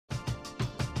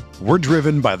We're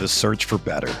driven by the search for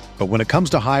better. But when it comes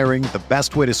to hiring, the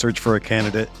best way to search for a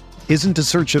candidate isn't to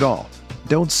search at all.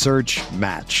 Don't search,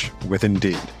 match with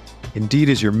Indeed. Indeed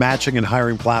is your matching and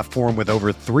hiring platform with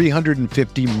over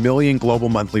 350 million global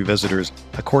monthly visitors,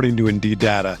 according to Indeed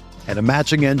data, and a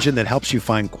matching engine that helps you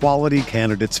find quality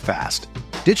candidates fast.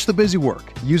 Ditch the busy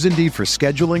work. Use Indeed for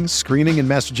scheduling, screening, and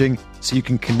messaging so you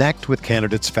can connect with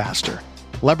candidates faster.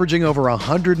 Leveraging over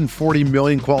 140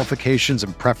 million qualifications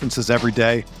and preferences every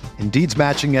day, Indeed's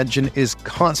matching engine is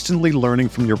constantly learning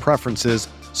from your preferences,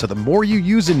 so the more you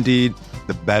use Indeed,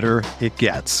 the better it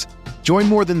gets. Join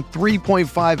more than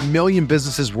 3.5 million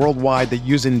businesses worldwide that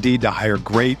use Indeed to hire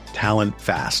great talent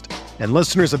fast. And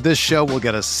listeners of this show will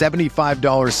get a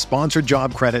 $75 sponsored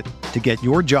job credit to get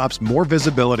your jobs more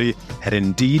visibility at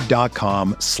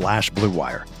Indeed.com/Blue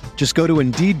Wire. Just go to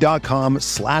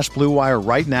Indeed.com/Blue Wire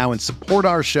right now and support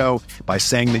our show by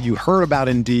saying that you heard about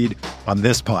Indeed on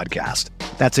this podcast.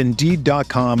 That's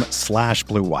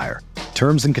Indeed.com/Blue Wire.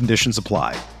 Terms and conditions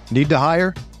apply. Need to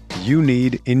hire? You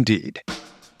need Indeed.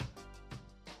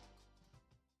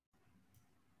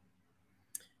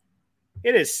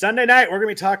 It is Sunday night. We're going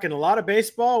to be talking a lot of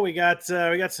baseball. We got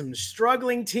some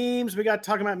struggling teams. We got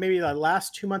talking about maybe the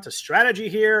last 2 months of strategy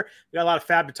here. We got a lot of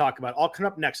FAAB to talk about. All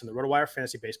coming up next on the RotoWire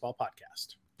Fantasy Baseball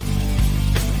Podcast.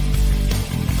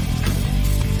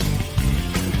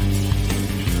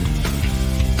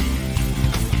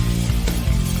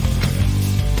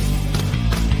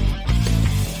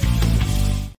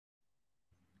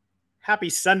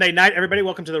 Happy Sunday night, everybody.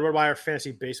 Welcome to the RotoWire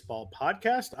Fantasy Baseball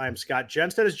Podcast. I'm Scott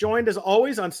Jenstead, is joined as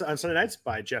always on Sunday nights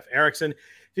by Jeff Erickson. If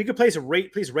you could please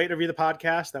rate and review the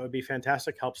podcast, that would be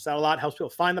fantastic. Helps out a lot. Helps people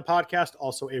find the podcast.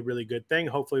 Also a really good thing.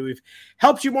 Hopefully we've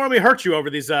helped you more than we hurt you over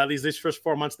these first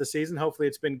 4 months of the season. Hopefully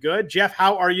it's been good. Jeff,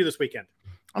 how are you this weekend?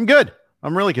 I'm good.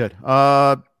 I'm really good.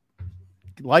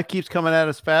 Life keeps coming at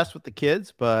us fast with the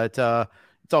kids, but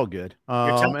it's all good.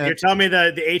 You're telling me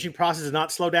the aging process is not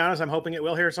slow down as I'm hoping it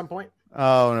will here at some point?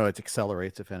 Oh no, it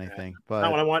accelerates if anything. But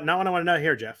not what I want to know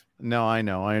here, Jeff. No, I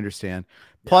know, I understand.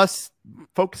 Yeah. Plus,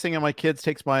 focusing on my kids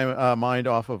takes my mind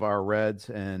off of our Reds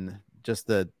and just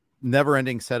the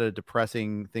never-ending set of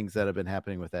depressing things that have been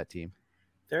happening with that team.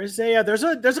 There's a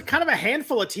kind of a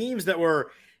handful of teams that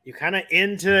were you kind of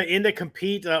into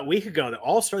compete a week ago. That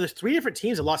all started. There's 3 different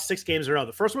teams that lost 6 games in a row.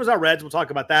 The first one was our Reds. We'll talk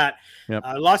about that. Yep.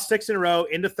 Lost 6 in a row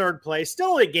into third place. Still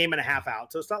only a game and a half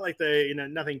out, so it's not like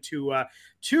nothing too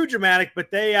dramatic.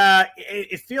 But they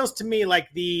it feels to me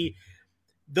like the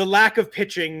lack of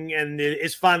pitching and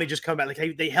is finally just come back.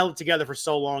 Like they held it together for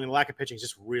so long, and the lack of pitching is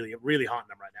just really haunting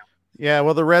them right now. Yeah,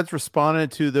 well, the Reds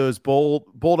responded to those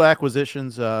bold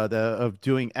acquisitions of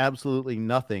doing absolutely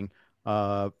nothing.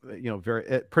 Very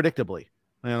predictably,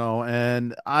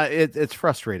 and it's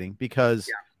frustrating because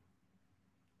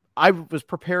I was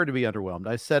prepared to be underwhelmed.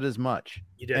 I said as much,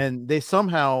 you did. And they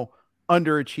somehow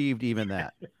underachieved even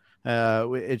that.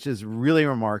 It's just really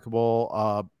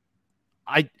remarkable.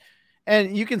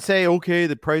 And you can say, okay,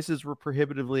 the prices were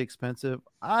prohibitively expensive.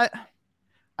 I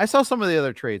saw some of the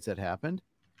other trades that happened.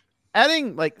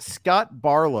 Adding like Scott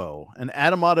Barlow and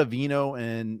Adam Ottavino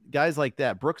and guys like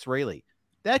that, Brooks Raley,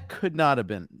 that could not have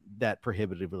been that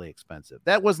prohibitively expensive.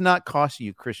 That was not costing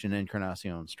you Christian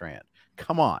Encarnacion Strand.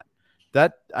 Come on.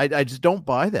 That I just don't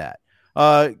buy that.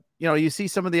 You see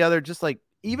some of the other just like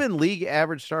even league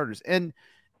average starters, and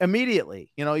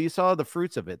immediately, you saw the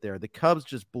fruits of it there. The Cubs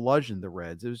just bludgeoned the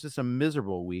Reds. It was just a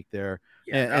miserable week there.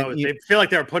 Yeah, they feel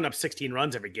like they were putting up 16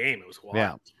 runs every game. It was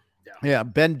wild. Yeah.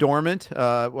 Ben Dormant.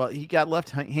 He got left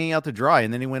hanging out to dry,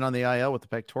 and then he went on the IL with the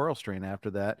pectoral strain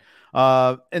after that.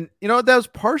 And that was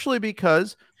partially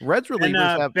because Reds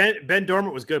relievers have Ben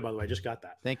Dormant was good, by the way. I just got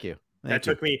that. Thank you. It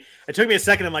took me a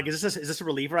second. I'm like, is this a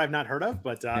reliever I've not heard of?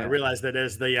 But I realized that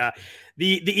is the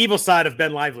evil side of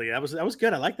Ben Lively. That was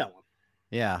good. I like that one.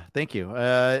 Yeah, thank you.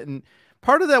 And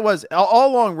part of that was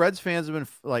all along Reds fans have been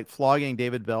like flogging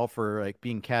David Bell for like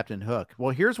being Captain Hook.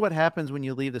 Well, here's what happens when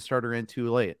you leave the starter in too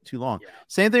long. Yeah.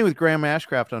 Same thing with Graham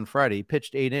Ashcraft on Friday. He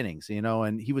pitched 8 innings,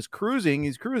 and he was cruising.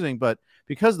 He's cruising, but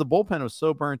because the bullpen was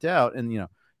so burnt out, and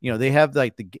they have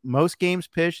like the most games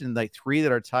pitched and like 3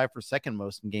 that are tied for second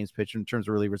most in games pitched in terms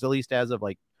of relievers, at least as of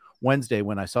like Wednesday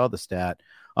when I saw the stat.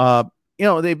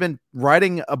 They've been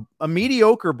riding a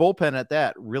mediocre bullpen at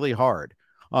that really hard.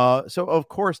 So of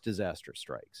course disaster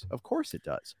strikes. Of course it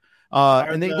does.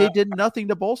 And they did nothing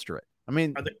to bolster it. I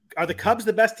mean, are the Cubs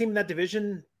the best team in that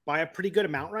division by a pretty good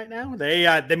amount right now?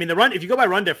 The run, if you go by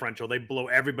run differential, they blow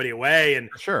everybody away. And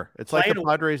sure, it's like the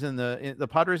Padres and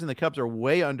the Cubs are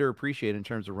way underappreciated in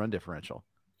terms of run differential.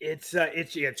 It's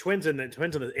Twins and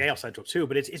the AL Central too,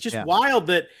 but it's just wild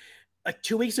that like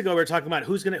 2 weeks ago, we were talking about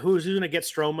who's gonna get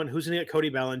Stroman, who's gonna get Cody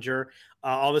Bellinger,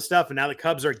 all this stuff, and now the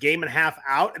Cubs are a game and a half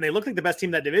out, and they look like the best team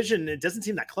in that division. And it doesn't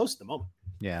seem that close at the moment.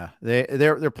 Yeah,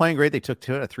 they're playing great. They took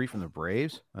 2 out of 3 from the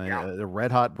Braves. The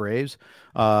red hot Braves.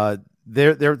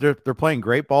 They're playing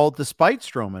great ball despite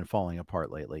Stroman falling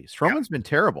apart lately. Stroman's been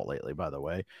terrible lately, by the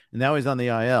way, and now he's on the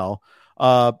IL.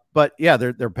 But yeah,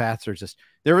 their bats are just.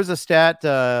 There was a stat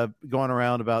going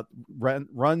around about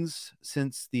runs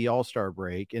since the All-Star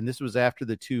break, and this was after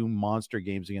the 2 monster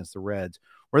games against the Reds,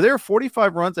 where they're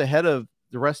 45 runs ahead of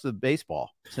the rest of the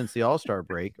baseball since the All-Star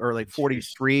break, or like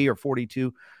 43 or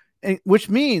 42. And, which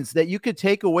means that you could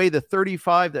take away the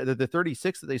 35, the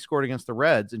 36 that they scored against the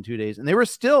Reds in 2 days, and they were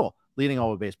still leading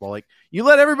all of baseball. Like, you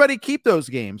let everybody keep those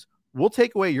games, we'll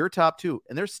take away your top 2,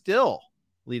 and they're still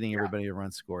leading everybody in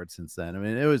runs scored since then. I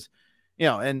mean, it was,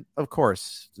 and of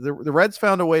course, the Reds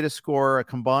found a way to score a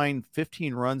combined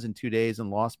 15 runs in 2 days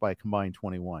and lost by a combined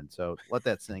 21. So let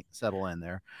that settle in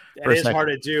there. It is hard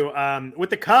to do. With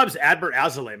the Cubs, Adbert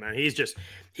Alzolay, man, he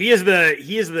is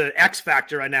the X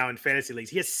factor right now in fantasy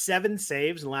leagues. He has 7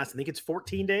 saves in the last, I think it's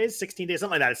 14 days, 16 days,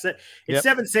 something like that. It's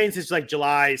 7 saves since like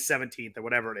July 17th or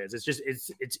whatever it is. It's just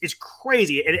it's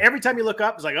crazy. And every time you look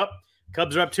up, it's like,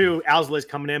 Cubs are up 2. Alzolay's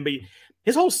coming in, but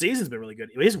his whole season's been really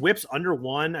good. His whip's under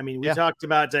 1. I mean, we talked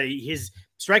about his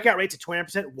strikeout rate's at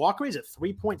 20%. Walk rate's at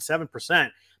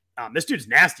 3.7%. This dude's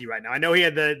nasty right now. I know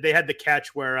they had the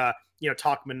catch where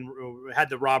Talkman had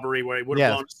the robbery where he would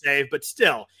have blown a save, but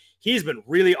still, he's been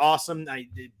really awesome.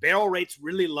 The barrel rate's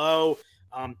really low.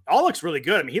 All looks really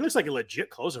good. I mean, he looks like a legit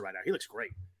closer right now. He looks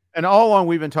great. And all along,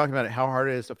 we've been talking about how hard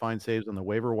it is to find saves on the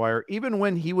waiver wire, even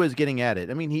when he was getting at it.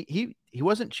 I mean, he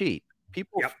wasn't cheap.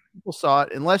 People saw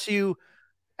it, unless you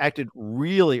acted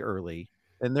really early,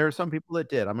 and there are some people that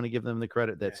did. I'm going to give them the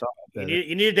credit that saw it.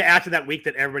 You needed to act in that week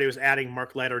that everybody was adding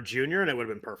Mark Leiter Jr., and it would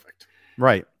have been perfect.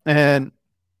 Right. And,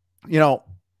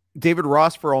 David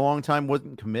Ross for a long time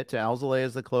wouldn't commit to Alzolay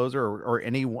as the closer or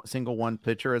any single one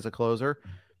pitcher as a closer,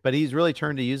 but he's really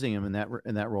turned to using him in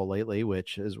that role lately,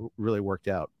 which has really worked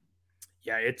out.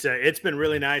 Yeah, it's been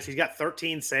really nice. He's got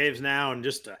 13 saves now and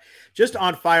just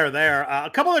on fire there.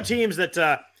 A couple of teams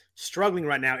that struggling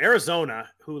right now. Arizona,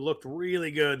 who looked really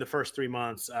good the first 3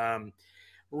 months,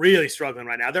 really struggling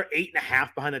right now. They're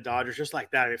 8.5 behind the Dodgers, just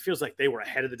like that. It feels like they were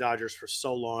ahead of the Dodgers for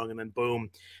so long, and then boom,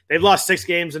 they've lost 6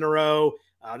 games in a row.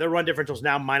 Their run differential is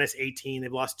now -18.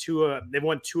 They've lost 2. They've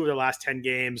won 2 of their last 10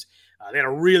 games. They had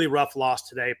a really rough loss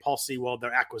today. Paul Sewald,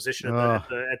 their acquisition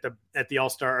at the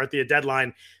All-Star or at the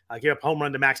deadline, gave up home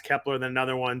run to Max Kepler, then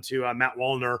another one to Matt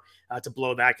Wallner to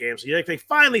blow that game. So they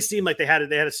finally seemed like they had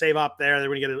a save up there. They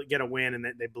were going to get a win, and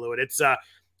they blew it.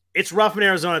 It's rough in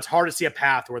Arizona. It's hard to see a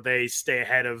path where they stay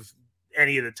ahead of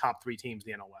any of the top 3 teams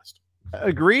in the NL West.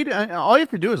 Agreed. All you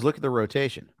have to do is look at the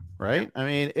rotation, right? Yeah. I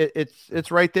mean, it's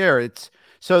right there.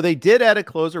 So they did add a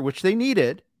closer, which they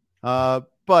needed,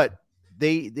 but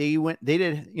they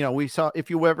did. We saw, if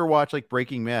you ever watch like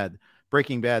Breaking Bad,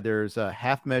 there's a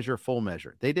half measure, full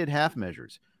measure. They did half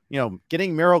measures.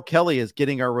 Getting Merrill Kelly is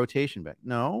getting our rotation back.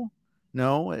 No,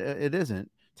 it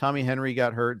isn't. Tommy Henry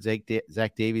got hurt.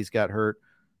 Zach Davies got hurt.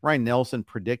 Ryan Nelson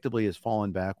predictably has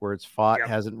fallen backwards. Fott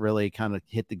hasn't really kind of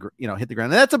hit the ground.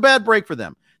 And that's a bad break for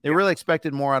them. They really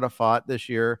expected more out of Fott this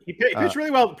year. He pitched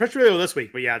really well this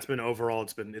week, but it's been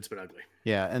ugly.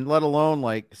 Yeah, and let alone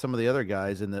like some of the other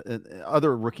guys and the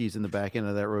other rookies in the back end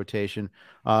of that rotation.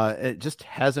 It just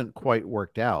hasn't quite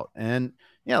worked out. And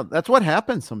that's what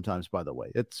happens sometimes, by the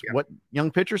way. It's what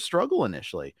young pitchers struggle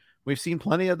initially. We've seen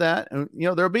plenty of that. And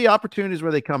there'll be opportunities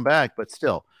where they come back, but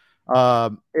still.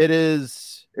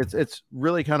 It's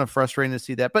really kind of frustrating to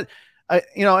see that, but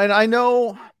and I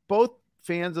know both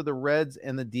fans of the Reds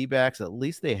and the D-backs, at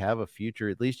least they have a future.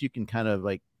 At least you can kind of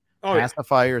like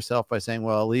pacify yourself by saying,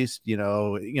 well, at least, they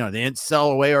didn't sell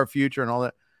away our future and all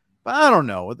that. But I don't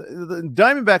know. The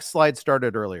Diamondbacks slide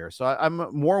started earlier, so I'm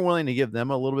more willing to give them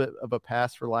a little bit of a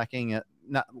pass for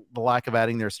not the lack of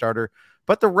adding their starter.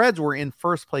 But the Reds were in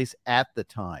first place at the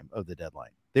time of the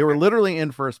deadline. They were literally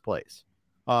in first place.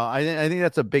 I think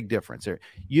that's a big difference there.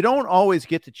 You don't always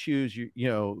get to choose,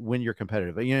 when you're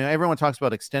competitive. Everyone talks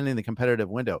about extending the competitive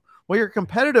window. Well, you're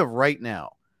competitive right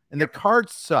now, and the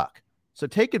Cards suck. So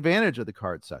take advantage of the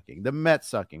Cards sucking. The Mets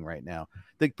sucking right now.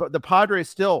 The Padres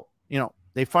still,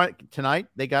 they fight tonight.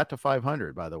 They got to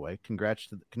 500. By the way, congrats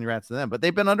to them. But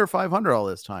they've been under 500 all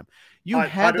this time.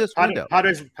 This window.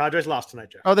 Padres lost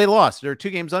tonight, Jeff. Oh, they lost. They're 2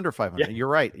 games under 500. Yeah. You're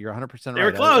right. You're 100% right. They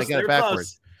were close. I got it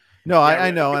backwards. No, I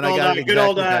know, and I got it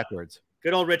exactly backwards.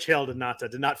 Good old Rich Hill did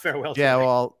not farewell. Yeah,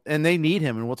 well, and they need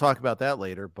him, and we'll talk about that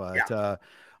later. But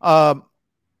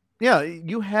Yeah,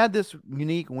 you had this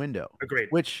unique window, Agreed.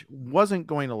 which wasn't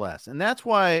going to last. And that's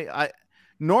why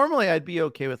I'd be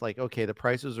okay with like, okay, the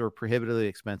prices are prohibitively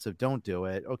expensive. Don't do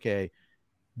it. Okay.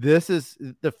 This is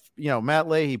Matt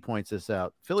Leahy points this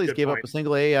out. Phillies gave up a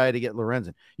single AI to get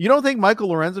Lorenzen. You don't think Michael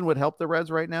Lorenzen would help the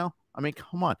Reds right now? I mean,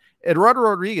 come on. Eduardo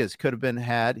Rodriguez could have been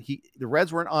the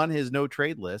Reds weren't on his no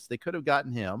trade list. They could have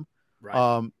gotten him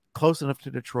close enough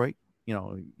to Detroit.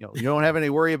 You don't have any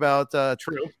worry about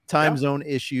time zone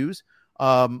issues.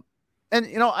 And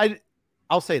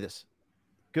I'll say this.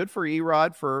 Good for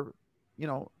Erod for,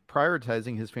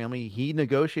 prioritizing his family. He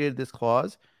negotiated this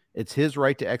clause. It's his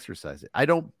right to exercise it. I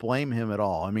don't blame him at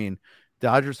all. I mean,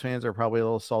 Dodgers fans are probably a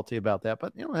little salty about that,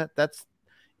 but that's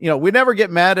we never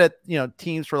get mad at,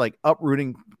 teams for like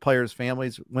uprooting players'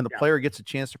 families when the player gets a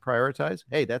chance to prioritize.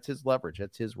 Hey, that's his leverage.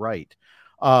 That's his right.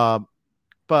 But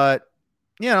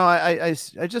I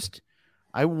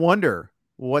wonder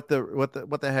what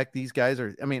the heck these guys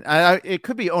are. I mean, it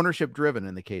could be ownership driven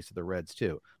in the case of the Reds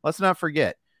too. Let's not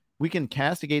forget, we can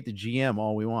castigate the GM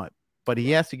all we want, but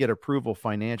he has to get approval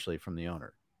financially from the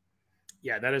owner.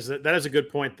 Yeah, that is a good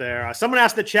point there. Someone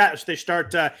asked the chat if they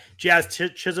start Jazz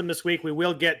Chisholm this week. We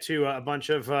will get to a bunch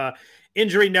of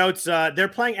injury notes. They're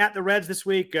playing at the Reds this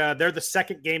week. They're the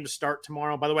second game to start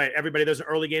tomorrow. By the way, everybody, there's an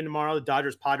early game tomorrow. The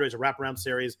Dodgers-Padres, a wraparound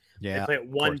series. Yeah, they play at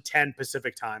 1:10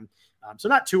 Pacific time. So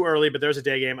not too early, but there's a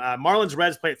day game.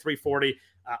 Marlins-Reds play at 3:40.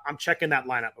 I'm checking that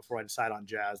lineup before I decide on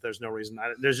Jazz. There's no reason.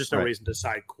 There's just no reason to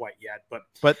decide quite yet.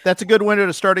 But that's a good window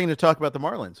to starting to talk about the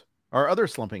Marlins, our other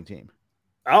slumping team.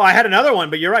 Oh, I had another one,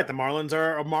 but you're right. The Marlins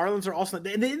are also.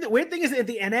 And the weird thing is that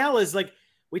the NL is like,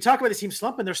 we talk about the team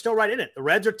slumping, they're still right in it. The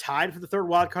Reds are tied for the third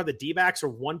wild card. The D-backs are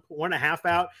one and a half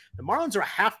out. The Marlins are a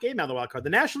half game out of the wild card.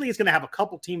 The National League is going to have a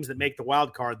couple teams that make the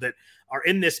wild card that are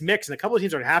in this mix, and a couple of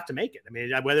teams are going to have to make it. I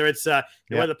mean, whether it's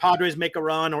whether the Padres make a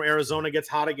run or Arizona gets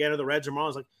hot again or the Reds or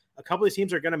Marlins, like a couple of these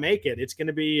teams are going to make it. It's going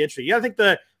to be interesting. Yeah, I think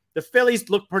the Phillies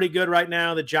look pretty good right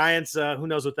now. The Giants, who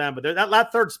knows with them, but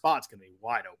that third spot's going to be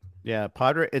wide open. Yeah,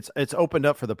 it's opened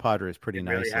up for the Padres pretty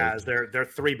nicely. It really has. They're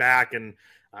three back, and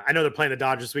I know they're playing the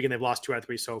Dodgers this week, and they've lost 2 out of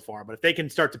 3 so far. But if they can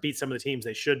start to beat some of the teams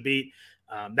they should beat,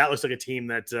 that looks like a team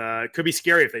that could be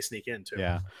scary if they sneak in too.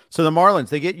 Yeah. So the Marlins,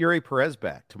 they get Yuri Perez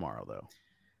back tomorrow, though.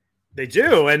 They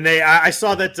do, and I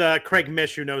saw that Craig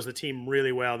Mish, who knows the team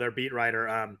really well, their beat writer,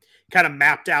 kind of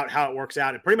mapped out how it works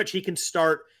out, and pretty much he can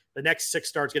start the next 6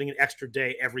 starts getting an extra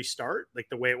day every start, like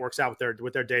the way it works out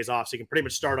with their days off. So you can pretty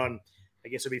much start on, I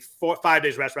guess it'd be 5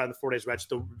 days rest rather than 4 days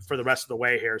rest for the rest of the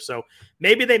way here. So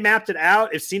maybe they mapped it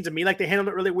out. It seemed to me like they handled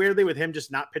it really weirdly with him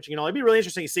just not pitching at all. It'd be really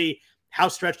interesting to see how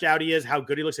stretched out he is, how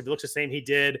good he looks, if he looks the same he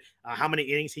did, how many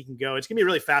innings he can go. It's going to be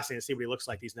really fascinating to see what he looks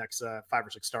like these next 5 or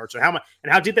 6 starts, or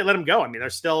how deep they let him go. I mean, I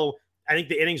think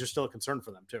the innings are still a concern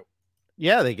for them too.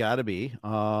 Yeah, they got to be.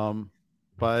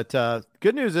 But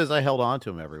good news is I held on to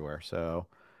him everywhere. So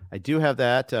I do have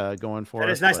that going for us.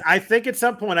 That is nice. I think at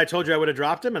some point I told you I would have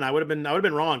dropped him, and I would have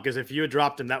been wrong, because if you had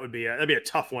dropped him, that'd be a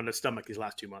tough one to stomach these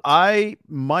last 2 months. I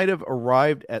might have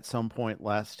arrived at some point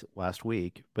last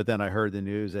week, but then I heard the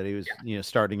news that he was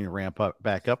starting to ramp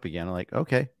back up again. I'm like,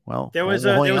 okay, well, there was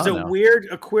a weird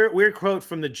quote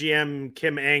from the GM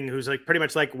Kim Eng, who's like pretty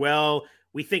much like, well,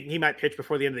 we think he might pitch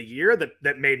before the end of the year.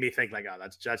 That made me think like, oh,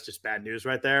 that's just bad news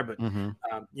right there. But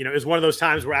it was one of those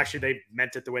times where actually they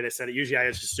meant it the way they said it. Usually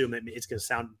I just assume that it's going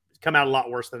to come out a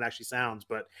lot worse than it actually sounds.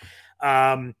 But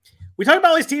we talk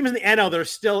about all these teams in the NL that are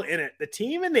still in it. The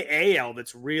team in the AL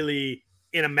that's really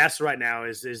in a mess right now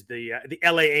is the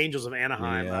LA Angels of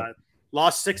Anaheim. Yeah.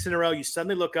 Lost 6 in a row. You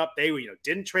suddenly look up. They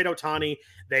didn't trade Ohtani.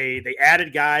 They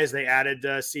added guys. They added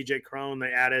CJ Cron.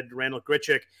 They added Randall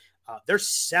Grichuk. They're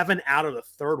 7 out of the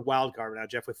third wild card now,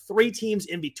 Jeff, with 3 teams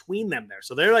in between them there.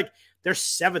 So they're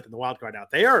 7th in the wild card now.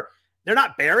 They're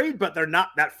not buried, but they're not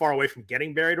that far away from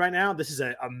getting buried right now. This is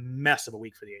a mess of a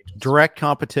week for the Angels. Direct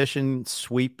competition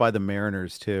sweep by the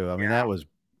Mariners too. I mean, that was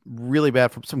really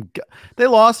bad from some. They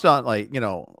lost on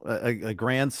a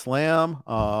grand slam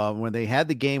when they had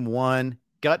the game won.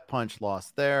 Gut punch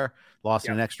lost there. Lost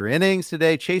in extra innings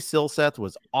today. Chase Silseth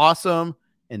was awesome,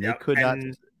 and they could not.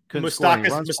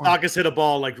 Moustakas hit a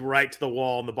ball like right to the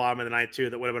wall in the bottom of the ninth too.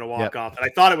 That would have been a walk off. And I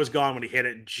thought it was gone when he hit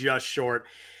it just short.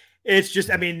 It's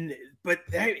just, I mean, but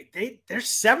they're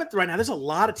 7th right now. There's a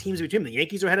lot of teams between them. The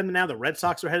Yankees are ahead of them now. The Red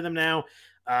Sox are ahead of them now.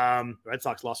 The Red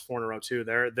Sox lost 4 in a row too.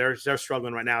 They're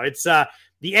struggling right now. It's the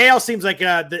AL seems like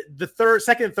the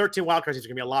second and third team wild card teams are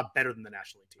going to be a lot better than the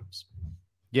National League teams.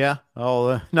 Yeah.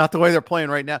 Oh, not the way they're playing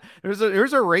right now. There's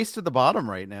a race to the bottom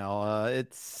right now.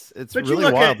 It's But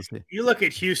really wild to see. you look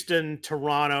at Houston,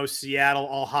 Toronto, Seattle,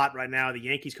 all hot right now. The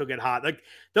Yankees could get hot. Like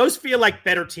those feel like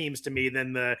better teams to me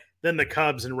than the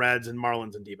Cubs and Reds and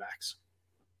Marlins and D-backs.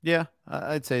 Yeah,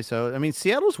 I'd say so. I mean,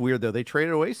 Seattle's weird though. They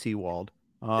traded away Seawald.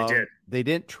 They did. They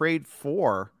didn't trade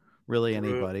for really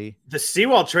anybody. The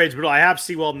Seawald trade's brutal. I have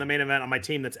Seawald in the main event on my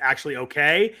team that's actually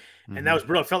okay. And that was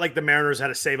brutal. It felt like the Mariners had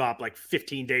to save up like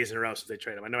 15 days in a row since they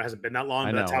traded him. I know it hasn't been that long,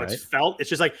 but that's how it's felt. It's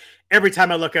just like every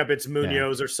time I look up, it's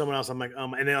Munoz or someone else. I'm like,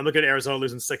 and then I'm looking at Arizona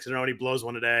losing 6 in a row and he blows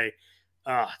one a day.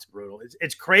 It's brutal.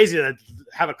 It's crazy to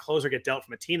have a closer get dealt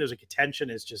from a team. There's a contention.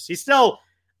 It's just, he's still,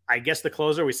 I guess, the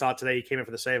closer. We saw today, he came in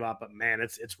for the save up, but man,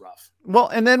 it's rough. Well,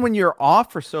 and then when you're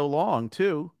off for so long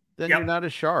too, then you're not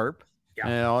as sharp. Yeah.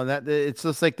 You know, and that it's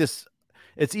just like this.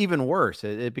 It's even worse.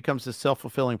 It becomes a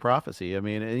self-fulfilling prophecy. I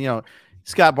mean, you know,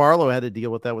 Scott Barlow had to deal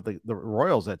with that with the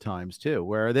Royals at times too,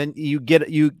 where then you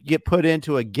get put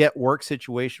into a get work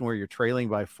situation where you're trailing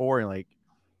by 4 and like,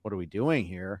 what are we doing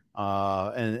here?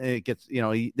 And it gets, you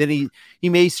know, he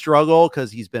may struggle because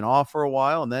he's been off for a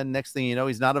while, and then next thing you know,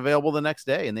 he's not available the next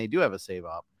day, and they do have a save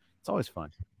up. It's always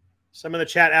fun. Some in the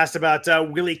chat asked about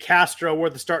Willie Castro,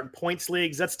 worth the start in points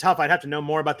leagues. That's tough. I'd have to know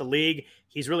more about the league.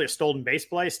 He's really a stolen base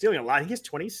play, stealing a lot. I think he has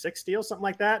 26 steals, something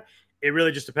like that. It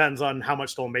really just depends on how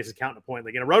much stolen bases count in a point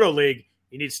league. In a roto league,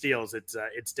 you need steals. It's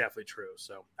definitely true.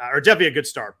 So, or definitely a good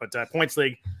start, but points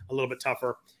league a little bit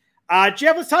tougher.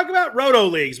 Jeff, let's talk about roto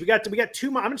leagues. We got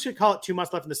 2 months. I'm just going to call it 2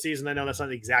 months left in the season. I know that's not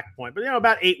the exact point, but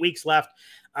about 8 weeks left.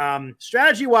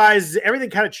 Strategy wise, everything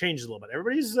kind of changes a little bit.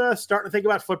 Everybody's starting to think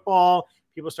about football.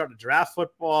 People start to draft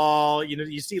football. You know,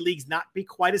 you see leagues not be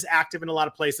quite as active in a lot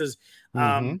of places.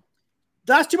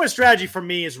 The last 2 months strategy for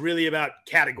me is really about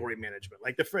category management.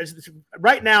 Like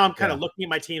right now, I'm kind of looking at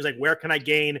my teams, like where can I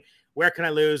gain, where can I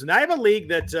lose? And I have a league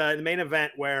that in the main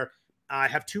event where I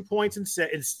have 2 points in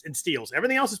steals.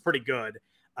 Everything else is pretty good.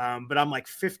 But I'm like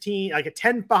 15, like a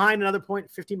 10 behind another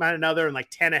point, 15 behind another, and like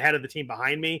 10 ahead of the team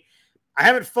behind me. I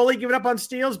haven't fully given up on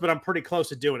steals, but I'm pretty close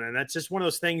to doing it. And that's just one of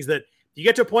those things that you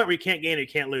get to a point where you can't gain it, you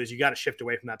can't lose. You got to shift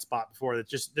away from that spot before that.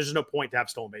 Just there's no point to have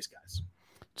stolen base guys.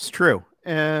 It's true.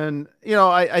 And, you know,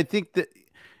 I think that,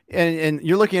 and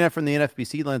you're looking at it from the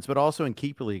NFBC lens, but also in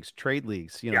keeper leagues, trade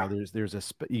leagues, you know,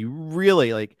 you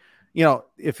really like, you know,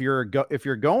 if you're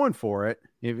going for it,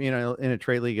 you know, in a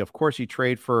trade league, of course you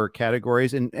trade for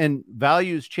categories and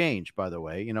values change, by the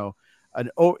way, you know,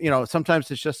 sometimes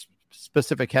it's just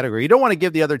specific category. You don't want to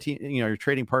give the other team, you know, your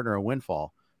trading partner a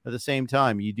windfall. At the same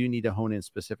time, you do need to hone in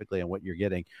specifically on what you're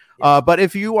getting. But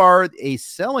if you are a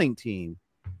selling team,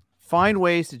 find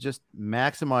ways to just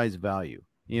maximize value.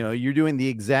 You know, you're doing the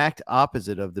exact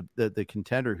opposite of the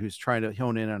contender who's trying to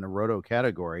hone in on a roto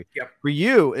category. For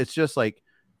you, it's just like,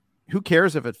 who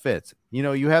cares if it fits? You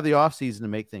know, you have the offseason to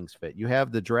make things fit. You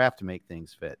have the draft to make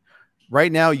things fit.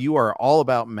 Right now, you are all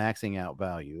about maxing out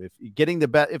value.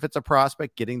 If it's a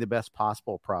prospect, getting the best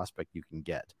possible prospect you can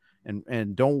get.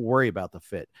 And don't worry about the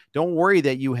fit. Don't worry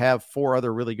that you have 4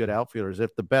 other really good outfielders.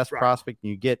 If the best prospect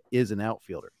you get is an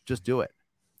outfielder, just do it.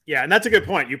 Yeah, and that's a good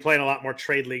point. You play in a lot more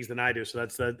trade leagues than I do, so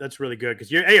that's really good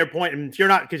because you're at your point. And if you're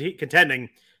not contending,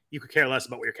 you could care less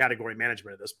about what your category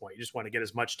management at this point. You just want to get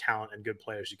as much talent and good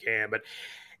players as you can. But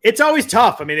it's always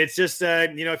tough. I mean, it's just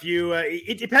you know, if you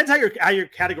it depends how your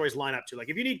categories line up too. Like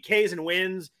if you need Ks and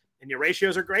wins and your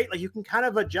ratios are great, like you can kind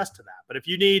of adjust to that. But if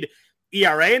you need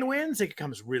ERA and wins, it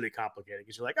becomes really complicated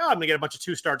because you're like, oh, I'm gonna get a bunch of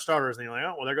 2-star starters, and you're like,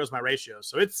 oh, well, there goes my ratio.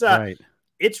 So it's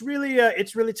it's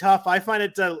really tough. I find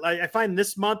it. I find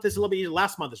this month is a little bit easier.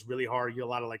 Last month is really hard. You get a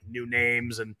lot of like new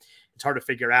names, and it's hard to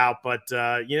figure out. But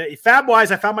you know, FAAB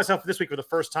wise, I found myself this week for the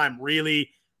first time really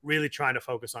trying to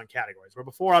focus on categories. Where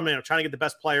before I'm trying to get the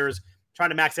best players, trying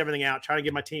to max everything out, trying to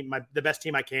give my team the best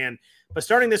team I can. But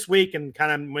starting this week and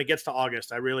kind of when it gets to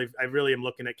August, I really am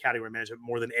looking at category management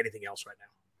more than anything else right now.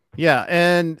 Yeah,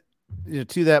 and you know,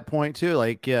 to that point too,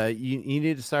 like you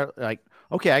need to start like,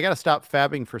 okay, I got to stop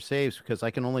fabbing for saves because I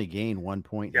can only gain 1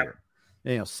 point here.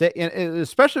 You know, and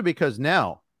especially because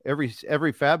now every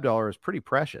FAAB dollar is pretty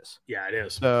precious. Yeah, it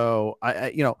is. So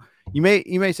I you know, you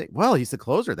may say, well, he's the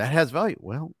closer, that has value.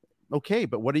 Well, okay,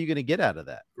 but what are you going to get out of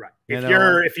that? Right.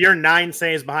 If you're 9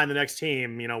 saves behind the next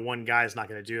team, you know, one guy is not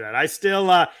going to do that. I still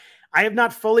I have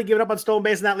not fully given up on stolen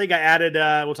base in that league. I added,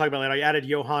 we'll talk about it later. I added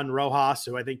Johan Rojas,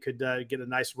 who I think could get a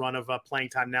nice run of playing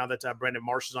time now that Brandon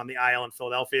Marsh is on the IL in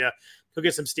Philadelphia. He'll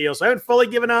get some steals. So I haven't fully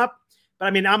given up, but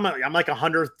I mean, I'm like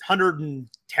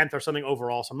 110th or something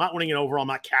overall. So I'm not winning it overall. I'm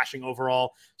not cashing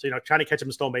overall. So, you know, trying to catch him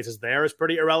in stolen bases there is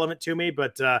pretty irrelevant to me.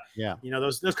 But, you know,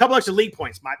 those couple extra league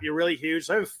points might be really huge.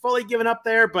 So I haven't fully given up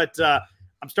there, but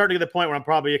I'm starting to get to the point where I'm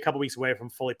probably a couple weeks away from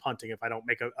fully punting if I don't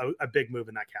make a big move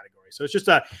in that category. So it's just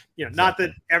not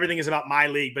that everything is about my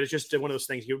league, but it's just one of those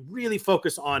things. You really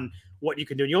focus on what you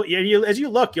can do. And you'll as you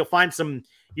look, you'll find something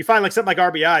like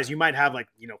RBIs, you might have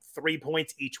 3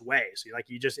 points each way. So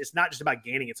it's not just about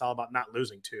gaining. It's all about not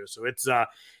losing too. So it's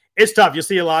tough. You'll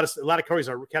see a lot of categories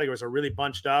are really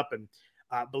bunched up. And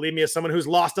believe me, as someone who's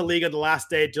lost a league on the last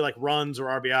day to runs or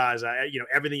RBIs,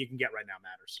 everything you can get right now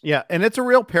matters. Yeah. And it's a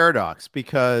real paradox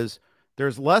because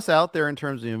there's less out there in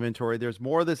terms of inventory. There's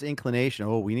more of this inclination.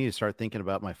 Oh, we need to start thinking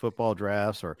about my football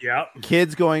drafts or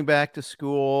kids going back to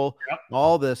school,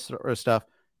 all this sort of stuff.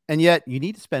 And yet you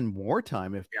need to spend more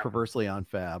time, perversely, on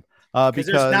FAAB. Because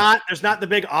there's not the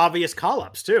big obvious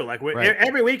call-ups too.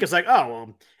 Every week it's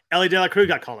Ellie De La Cruz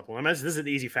got called up. Well, this is an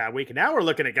easy FAAB week. And now we're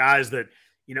looking at guys that,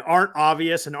 aren't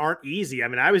obvious and aren't easy. I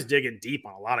mean, I was digging deep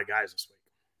on a lot of guys this week.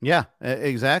 Yeah,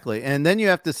 exactly. And then you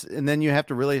have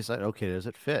to really decide, okay, does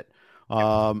it fit?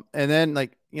 And then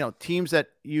teams that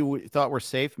you thought were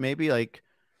safe, maybe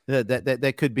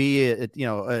that could be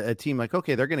a team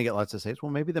okay, they're going to get lots of saves.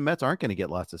 Well, maybe the Mets aren't going to get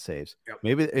lots of saves.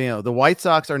 Maybe the White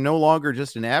Sox are no longer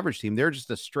just an average team. They're just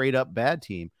a straight up bad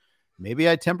team. Maybe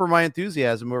I temper my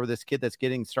enthusiasm over this kid that's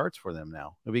getting starts for them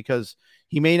now because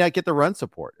he may not get the run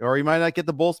support or he might not get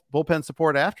the bullpen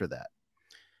support after that.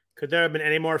 Could there have been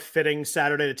any more fitting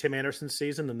Saturday to Tim Anderson's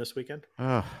season than this weekend?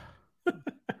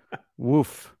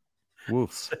 Woof.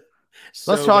 Let's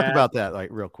talk about that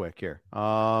real quick here.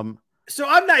 So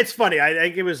I'm not. It's funny. I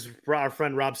think it was our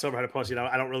friend Rob Silver had a post.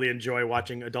 I don't really enjoy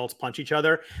watching adults punch each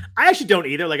other. I actually don't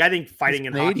either. I think fighting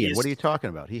in hockey. What are you talking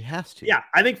about? He has to. Yeah,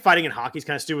 I think fighting in hockey is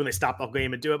kind of stupid when they stop the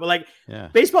game and do it. But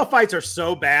baseball fights are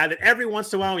so bad that every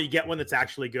once in a while when you get one that's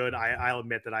actually good, I'll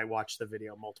admit that I watched the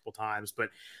video multiple times. But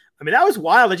I mean, that was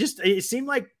wild. It seemed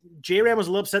like J-Ram was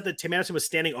a little upset that Tim Anderson was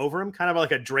standing over him, kind of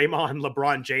like a Draymond,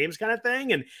 LeBron James kind of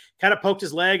thing, and kind of poked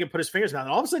his leg and put his fingers down. And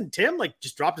all of a sudden, Tim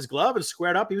just dropped his glove and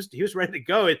squared up. He was ready to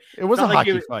go. It was a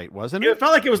hockey fight, wasn't it? It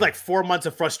felt like it was 4 months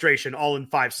of frustration all in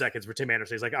 5 seconds for Tim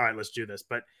Anderson. He's like, all right, let's do this.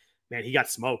 But man, he got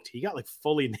smoked. He got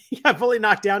fully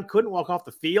knocked down, couldn't walk off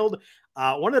the field.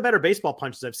 One of the better baseball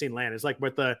punches I've seen land is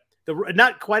with the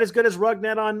not quite as good as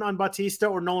Rugnet on Bautista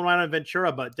or Nolan Ryan on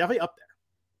Ventura, but definitely up there.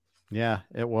 Yeah,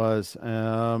 it was.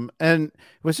 And it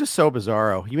was just so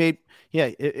bizarro. He made,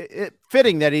 it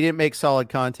fitting that he didn't make solid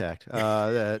contact.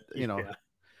 But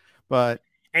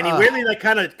and he weirdly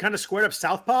kind of squared up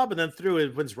southpaw, but then threw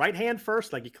his right hand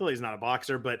first. He clearly is not a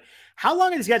boxer. But how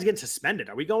long are these guys getting suspended?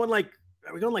 Are we going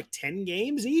 10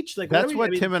 games each? That's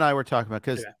what Tim and I were talking about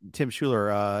because Tim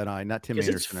Schuler and I, not Tim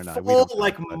Anderson and I, we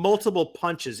multiple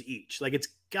punches each. It's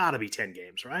got to be 10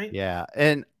 games, right? Yeah,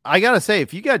 and I gotta say,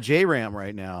 if you got J-Ram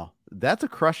right now, that's a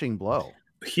crushing blow.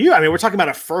 Huge. I mean, we're talking about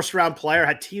a first-round player,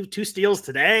 had two steals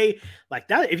today.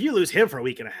 That, if you lose him for a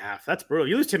week and a half, that's brutal.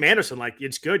 You lose Tim Anderson,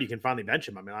 it's good. You can finally bench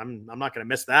him. I mean, I'm not going to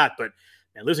miss that, but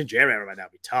man, losing J-Ram right now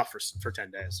would be tough for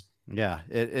 10 days. Yeah,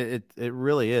 it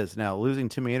really is. Now, losing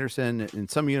Tim Anderson in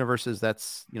some universes,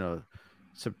 that's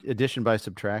addition by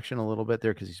subtraction a little bit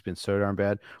there because he's been so darn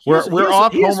bad. We're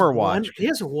off Homer watch. He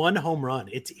has one home run.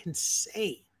 It's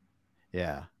insane.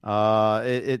 Yeah,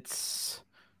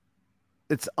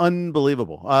 it's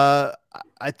unbelievable.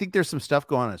 I think there's some stuff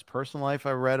going on in his personal life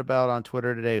I read about on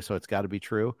Twitter today, so it's got to be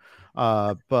true.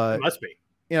 But it must be.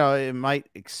 It might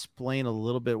explain a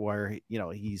little bit why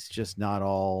he's just not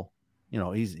all.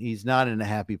 He's not in a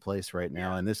happy place right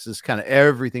now, and this is kind of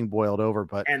everything boiled over.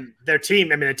 But their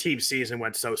team season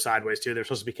went so sideways too. They're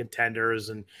supposed to be contenders,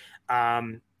 and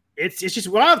it's just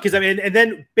wild because and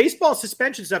then baseball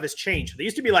suspension stuff has changed. They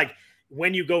used to be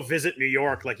when you go visit New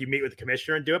York, you meet with the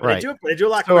commissioner and do it, but right. they do a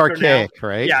lot so quicker archaic, now.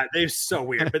 Right? Yeah, they're so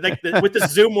weird. But with the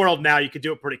Zoom world now, you could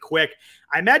do it pretty quick.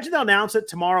 I imagine they'll announce it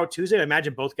tomorrow, Tuesday. I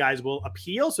imagine both guys will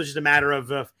appeal, so it's just a matter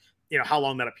of how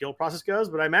long that appeal process goes.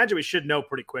 But I imagine we should know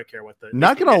pretty quick here what the.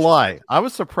 Not gonna lie, I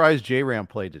was surprised J-Ram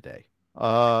played today.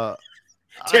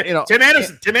 Tim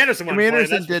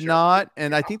Anderson did not,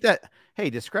 and I think that. Hey,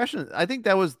 discretion. I think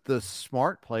that was the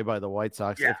smart play by the White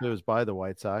Sox. Yeah. If it was by the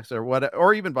White Sox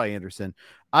or even by Anderson,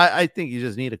 I think you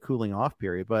just need a cooling off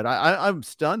period. But I'm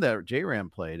stunned that J-Ram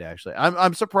played. Actually,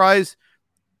 I'm surprised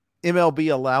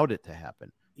MLB allowed it to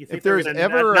happen. You think if there's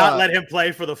ever not let him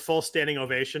play for the full standing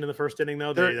ovation in the first inning,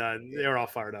 though, they're all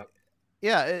fired up.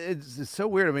 Yeah, it's so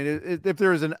weird. I mean, if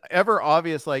there is an ever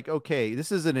obvious okay,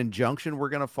 this is an injunction we're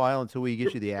going to file until we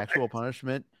get you the actual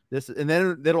punishment. And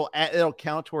then it'll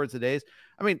count towards the days.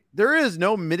 I mean, there is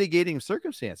no mitigating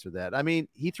circumstance for that. I mean,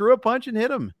 he threw a punch and hit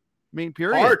him. I mean,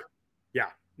 period. Hard. Yeah.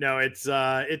 No, it's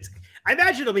I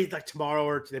imagine it'll be like tomorrow,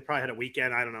 or they probably had a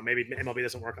weekend. I don't know. Maybe MLB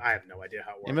doesn't work. I have no idea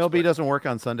how it works. MLB doesn't work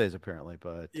on Sundays apparently,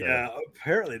 but yeah,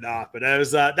 apparently not. But that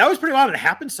was pretty wild. It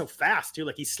happened so fast too.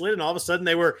 Like he slid, and all of a sudden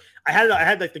I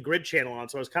had like the grid channel on,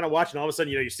 so I was kind of watching. All of a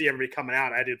sudden, you see everybody coming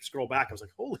out. I had to scroll back. I was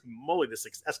like, holy moly, this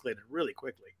escalated really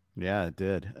quickly. Yeah, it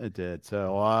did.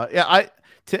 So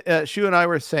Shu and I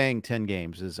were saying 10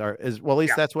 games is well, at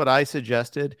least that's what I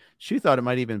suggested. Shu thought it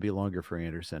might even be longer for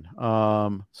Anderson.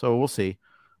 So we'll see.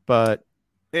 But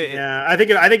I think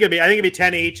it'd be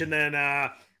 10 each, and then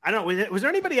I don't know. Was there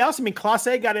anybody else? I mean,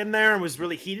 Clase got in there and was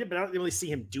really heated, but I don't really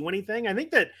see him do anything. I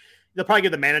think that they'll probably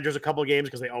give the managers a couple of games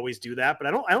because they always do that, but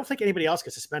I don't think anybody else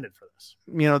gets suspended for this.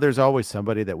 There's always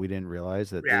somebody that we didn't realize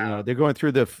that they're going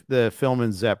through the film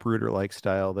and Zapruder like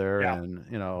style there, and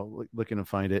looking to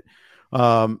find it.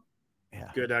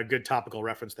 Good topical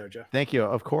reference there, Jeff. Thank you.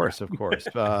 Of course.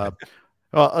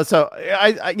 Well, so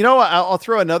I'll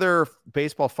throw another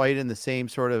baseball fight in the same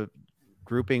sort of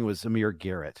grouping was Amir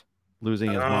Garrett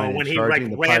losing his mind when he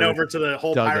ran over to the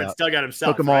whole Pirates dugout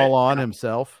himself, took them all on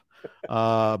himself.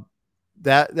 That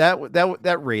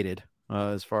rated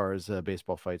as far as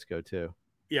baseball fights go too.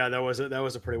 Yeah, that was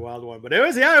a pretty wild one, but it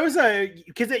was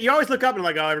because you always look up and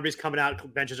like, oh, everybody's coming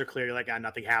out, benches are clear. You're like,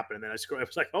 nothing happened, and then I was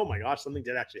like, oh my gosh, something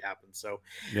did actually happen. So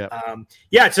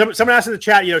someone asked in the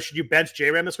chat, should you bench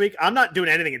J-Ram this week? I'm not doing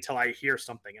anything until I hear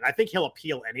something, and I think he'll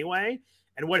appeal anyway.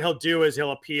 And what he'll do is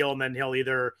he'll appeal, and then he'll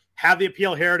either have the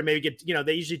appeal here to maybe get,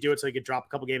 they usually do it so he could drop a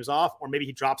couple games off, or maybe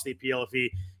he drops the appeal if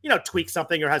he, tweaks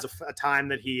something or has a time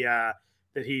that he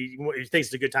thinks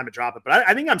it's a good time to drop it. But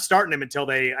I think I'm starting him until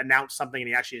they announce something and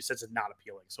he actually says it's not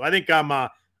appealing. So I think I'm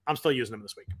still using him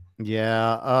this week.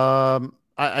 Yeah.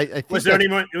 I think was there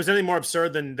anything more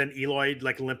absurd than Eloy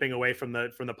like limping away from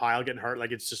the pile getting hurt?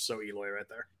 Like it's just so Eloy right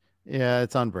there. Yeah,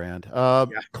 it's on brand.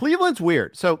 Cleveland's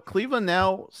weird. So Cleveland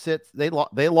now sits. They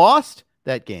lost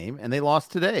that game, and they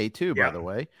lost today too. By the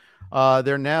way,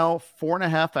 they're now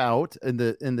 4.5 out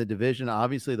in the division.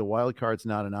 Obviously, the wild card's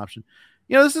not an option.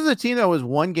 This is a team that was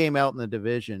one game out in the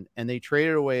division, and they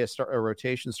traded away a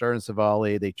rotation starter in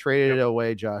Savali. They traded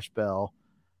away Josh Bell.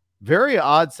 Very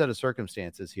odd set of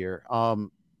circumstances here.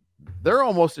 They're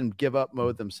almost in give up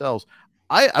mode themselves.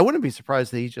 I wouldn't be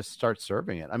surprised that he just starts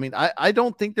serving it. I mean, I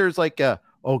don't think there's like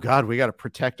oh God, we got to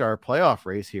protect our playoff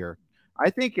race here. I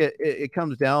think it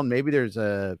comes down. Maybe there's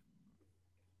I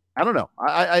don't know.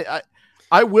 I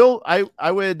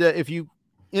would if you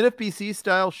NFBC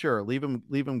style, sure, leave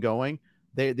them going.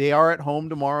 They are at home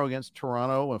tomorrow against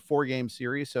Toronto, a 4-game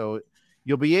series, so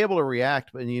you'll be able to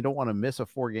react, and you don't want to miss a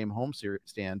 4-game home series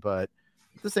stand. But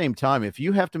at the same time, if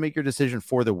you have to make your decision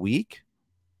for the week,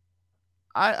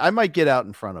 I might get out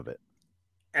in front of it.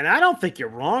 And I don't think you're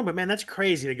wrong, but man, that's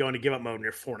crazy to go into give up mode when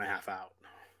you're 4.5 out.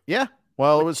 Yeah.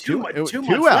 Well, it was two months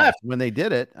left when they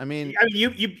did it. I mean,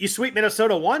 you sweep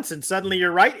Minnesota once and suddenly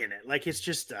you're right in it. Like, it's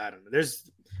just, I don't know.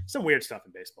 There's some weird stuff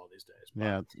in baseball these days.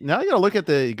 Yeah. Now you got to look at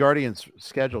the Guardians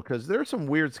schedule, because there are some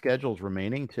weird schedules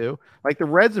remaining too. Like the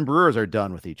Reds and Brewers are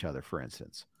done with each other, for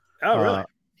instance. Oh, really?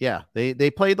 Yeah. They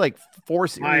played like 4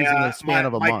 series in the span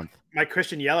of a month. My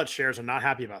Christian Yelich shares are not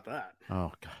happy about that.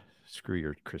 Oh God, screw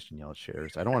your Christian Yelich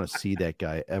shares. I don't want to see that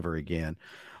guy ever again.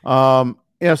 So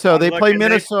they play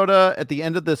Minnesota at the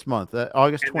end of this month,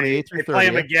 August 28th through 30th. They play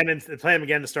him again, and they play him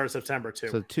again to start September too.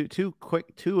 So two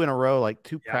in a row, like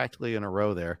practically in a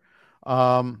row there.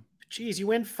 Geez, you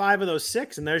win 5 of those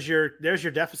 6, and there's your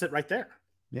deficit right there.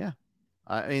 Yeah,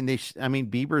 I mean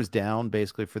Bieber's down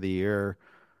basically for the year.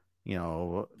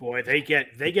 Boy, they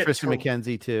get Tristan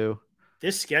McKenzie too.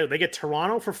 This schedule, they get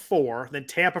Toronto for 4, then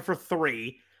Tampa for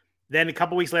 3. Then a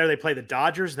couple weeks later, they play the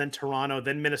Dodgers, then Toronto,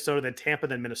 then Minnesota, then Tampa,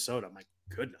 then Minnesota. My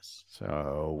goodness.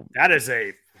 So that is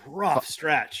a rough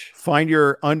stretch. Find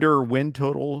your under win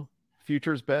total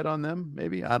futures bet on them,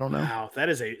 maybe. I don't know. Wow, that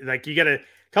is you get a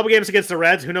couple games against the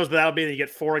Reds. Who knows what that'll be? Then you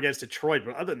get 4 against Detroit.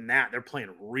 But other than that, they're playing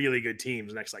really good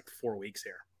teams the next 4 weeks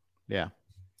here. Yeah.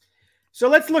 So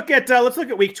let's look at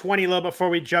week 20 a little before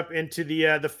we jump into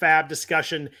the FAAB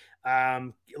discussion.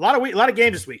 A lot of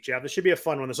games this week, Jeff. This should be a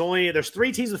fun one. There's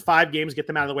 3 teams with 5 games. Get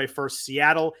them out of the way first: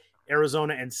 Seattle,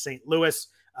 Arizona, and St. Louis.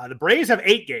 The Braves have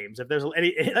 8 games. If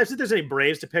there's any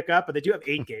Braves to pick up, but they do have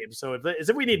 8 games. So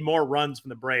if we need more runs from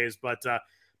the Braves, but I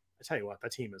tell you what,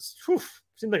 that team is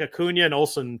seems like Acuna and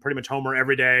Olsen pretty much homer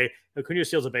every day. Acuna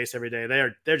steals a base every day.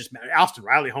 They're just Austin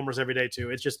Riley homers every day too.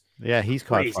 It's just he's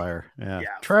crazy. Caught fire. Yeah.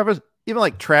 Travis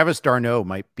d'Arnaud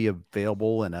might be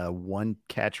available in a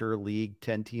 1-catcher league,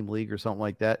 10-team league or something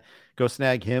like that. Go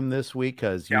snag him this week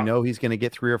because he's going to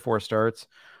get 3 or 4 starts.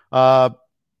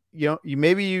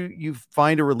 You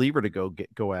find a reliever to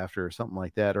go after or something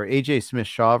like that, or AJ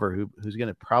Smith-Shawver who's going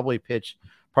to probably pitch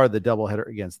part of the doubleheader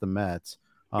against the Mets.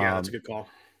 Yeah, that's a good call.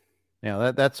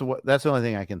 That's the only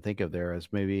thing I can think of there is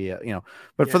maybe,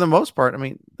 but for the most part, I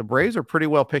mean, the Braves are pretty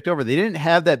well picked over. They didn't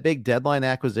have that big deadline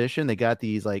acquisition. They got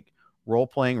these like role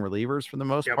playing relievers for the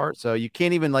most part. So you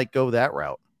can't even like go that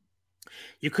route.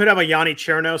 You could have a Yanni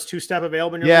Chernos 2-step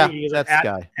available in your league. He's that's the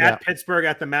guy. At Pittsburgh,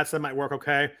 at the Mets, that might work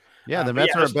okay. Yeah, the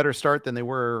Mets are a better start than they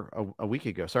were a week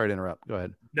ago. Sorry to interrupt. Go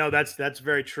ahead. No, that's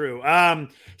very true.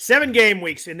 7 game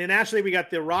weeks. And then nationally, we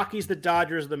got the Rockies, the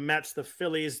Dodgers, the Mets, the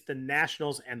Phillies, the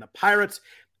Nationals, and the Pirates.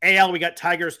 AL, we got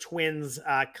Tigers, Twins,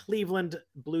 Cleveland,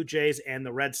 Blue Jays, and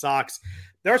the Red Sox.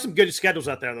 There are some good schedules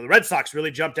out there, though. The Red Sox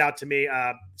really jumped out to me.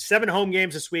 7 home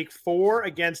games this week, 4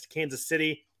 against Kansas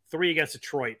City, 3 against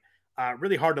Detroit.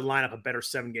 Really hard to line up a better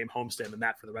 7-game homestand than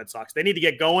that for the Red Sox. They need to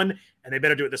get going, and they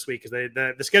better do it this week because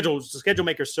the schedule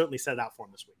makers certainly set it out for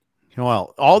them this week.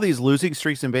 Well, all these losing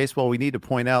streaks in baseball, we need to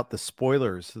point out the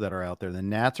spoilers that are out there. The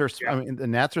Nats are, the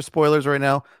Nats are spoilers right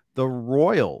now. The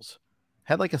Royals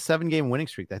had like a 7-game winning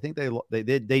streak. I think they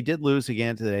did lose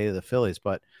again today to the Phillies,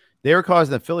 but they were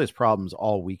causing the Phillies problems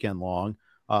all weekend long.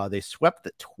 They swept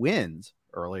the Twins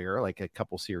earlier, like a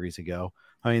couple series ago.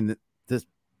 I mean,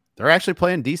 they're actually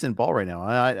playing decent ball right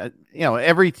now.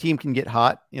 Every team can get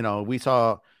hot. We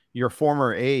saw your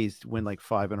former A's win like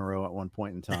 5 in a row at one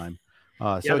point in time.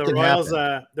 So the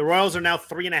Royals are now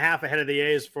 3.5 ahead of the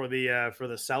A's for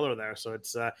the cellar there. So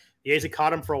it's the A's have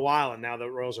caught them for a while, and now the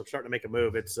Royals are starting to make a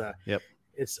move. It's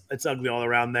ugly all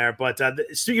around there. But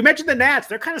so you mentioned the Nats;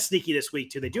 they're kind of sneaky this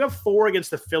week too. They do have 4 against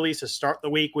the Phillies to start the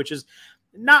week, which is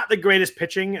not the greatest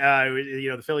pitching.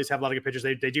 The Phillies have a lot of good pitchers.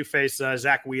 They do face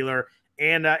Zach Wheeler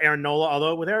and Aaron Nola.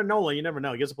 Although with Aaron Nola, you never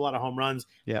know; he gives up a lot of home runs.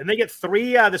 Yeah. And they get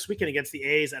 3 this weekend against the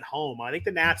A's at home. I think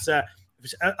the Nats.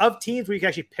 Of teams where you can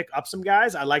actually pick up some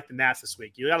guys, I like the Nats this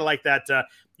week. You got to like that.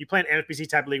 You play an NFBC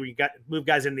type of league where you got move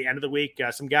guys in the end of the week.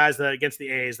 Some guys against the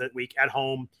A's that week at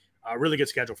home. Really good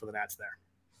schedule for the Nats there.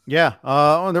 Yeah,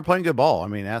 they're playing good ball. I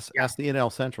mean, ask the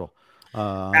NL Central.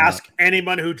 Ask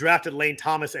anyone who drafted Lane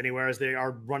Thomas anywhere as they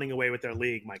are running away with their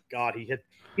league. My God, he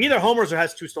either homers or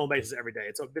has 2 stolen bases every day.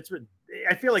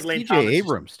 I feel like Lane Thomas. C.J.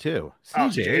 Abrams too.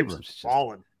 C.J. Abrams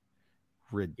falling.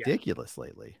 Ridiculous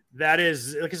lately. That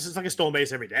is it's like a stolen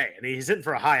base every day, and he's hitting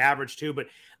for a high average too. But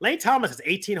Lane Thomas has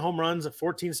 18 home runs,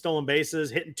 14 stolen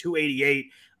bases, hitting 288.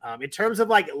 In terms of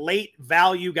like late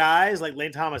value guys, like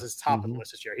Lane Thomas is top of the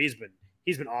list this year. He's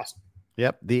been awesome.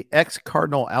 Yep, the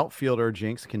ex-Cardinal outfielder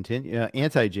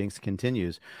anti-jinx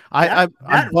continues. I'm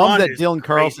bummed that Dylan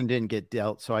Carlson didn't get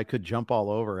dealt, so I could jump all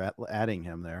over at adding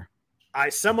him there.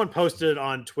 Someone posted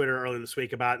on Twitter earlier this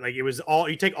week about like it was all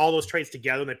you take all those trades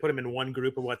together and they put them in one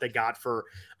group of what they got for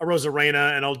a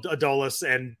Rosarena and Adolis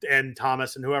and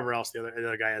Thomas and whoever else the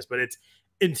other guy is. But it's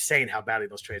insane how badly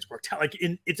those trades worked out. Like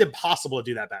it's impossible to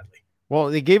do that badly. Well,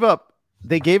 they gave up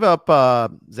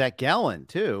Zach Gallen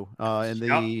too in the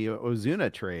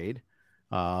Ozuna trade.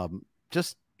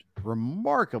 Just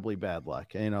remarkably bad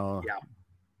luck, Yeah.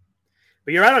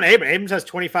 But you're right on Abrams. Abrams has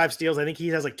 25 steals. I think he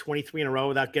has like 23 in a row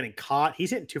without getting caught. He's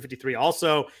hitting 253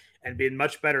 also and been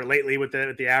much better lately with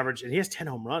the average. And he has 10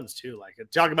 home runs too. Like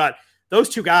talking about those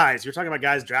 2 guys, you're talking about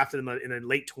guys drafted in the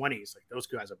late 20s. Like those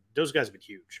guys have been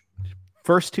huge.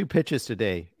 First 2 pitches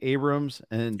today, Abrams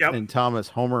and Thomas,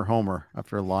 homer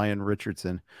after Lyon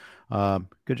Richardson.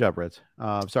 Good job, Reds.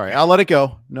 Sorry, I'll let it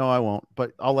go. No, I won't,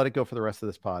 but I'll let it go for the rest of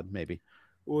this pod, maybe.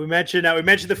 We mentioned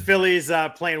the Phillies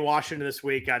playing Washington this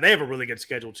week. They have a really good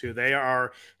schedule too. They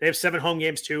have 7 home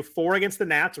games too, 4 against the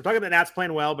Nats. We're talking about the Nats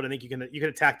playing well, but I think you can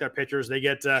attack their pitchers. They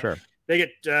get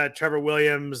Trevor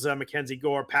Williams, Mackenzie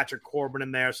Gore, Patrick Corbin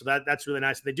in there, so that's really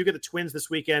nice. They do get the Twins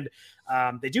this weekend.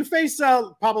 They do face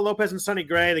Pablo Lopez and Sonny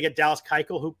Gray. They get Dallas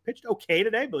Keuchel, who pitched okay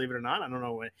today, believe it or not. I don't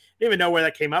didn't even know where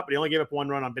that came up, but he only gave up 1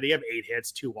 run on, but he had 8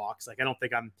 hits, 2 walks. Like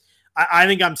I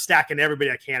think I'm stacking everybody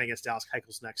I can against Dallas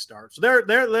Keuchel's next start. So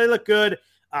they look good.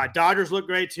 Dodgers look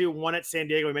great too. 1 at San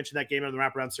Diego. We mentioned that game in the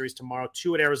wraparound series tomorrow.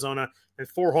 2 at Arizona and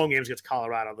 4 home games against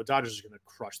Colorado. The Dodgers are going to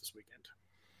crush this weekend.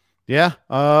 Yeah.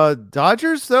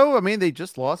 Dodgers though. I mean, they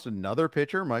just lost another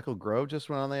pitcher. Michael Grove just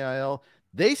went on the IL.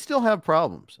 They still have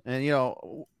problems. And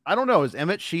I don't know. Is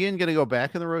Emmett Sheehan going to go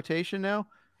back in the rotation now?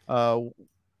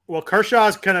 Well,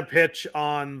 Kershaw's going to pitch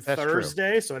on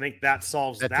Thursday, true. So I think that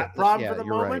solves that problem for the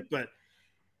moment. Right. But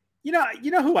you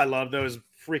know who I love though is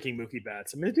freaking Mookie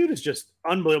Betts. I mean, the dude is just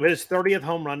unbelievable. His 30th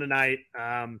home run tonight.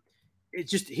 It's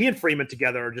just he and Freeman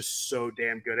together are just so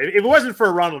damn good. If it wasn't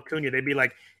for Ronald Acuna, it'd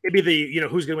be the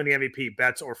who's going to win the MVP,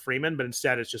 Betts or Freeman. But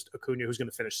instead, it's just Acuna who's going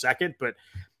to finish second. But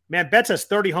man, Betts has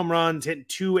 30 home runs, hitting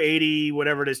 280,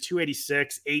 whatever it is,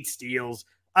 286, 8 steals.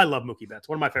 I love Mookie Betts.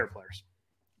 One of my favorite players.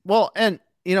 Well, and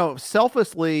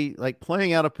selflessly like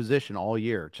playing out of position all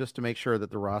year just to make sure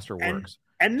that the roster works.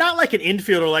 And not like an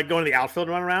infielder, like going to the outfield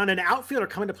and run around, an outfielder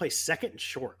coming to play second and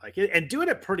short, and doing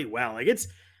it pretty well. Like it's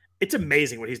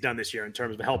amazing what he's done this year in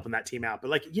terms of helping that team out. But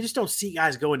like, you just don't see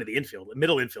guys go into the infield, the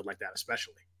middle infield like that,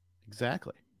 especially.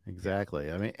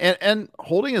 Exactly. I mean, and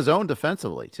holding his own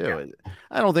defensively too. Yeah.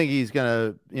 I don't think he's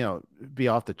going to, be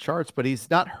off the charts, but he's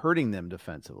not hurting them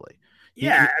defensively.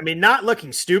 I mean, not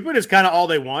looking stupid is kind of all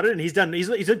they wanted, and he's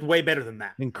looked way better than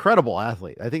that. Incredible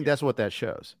athlete. I think that's what that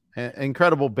shows.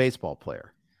 Incredible baseball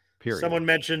player. Period. Someone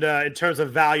mentioned in terms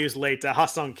of values late,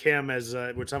 Ha-Seong Kim,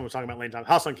 which someone was talking about late time.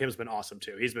 Ha-Seong Kim's been awesome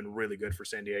too. He's been really good for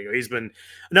San Diego. He's been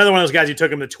another one of those guys who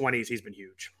took him to the 20s. He's been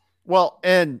huge. Well,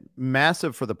 and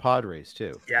massive for the Padres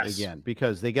too. Yes. Again,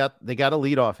 because they got a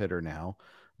leadoff hitter now.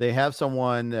 They have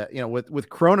someone with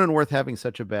Cronenworth having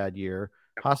such a bad year.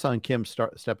 Ha-Seong Kim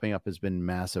stepping up has been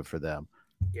massive for them.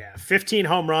 Yeah, 15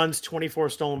 home runs, 24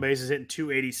 stolen bases, hitting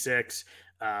 286.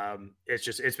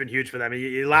 It's been huge for them.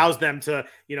 It allows them to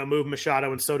move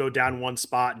Machado and Soto down one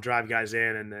spot and drive guys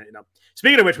in. And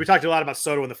speaking of which, we talked a lot about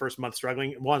Soto in the first month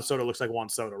struggling. Juan Soto looks like Juan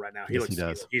Soto right now. He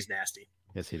does. He's nasty.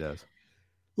 Yes, he does.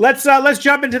 Let's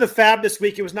jump into the FAAB this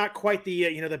week. It was not quite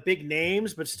the the big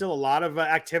names, but still a lot of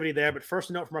activity there. But first,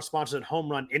 a note from our sponsors at Home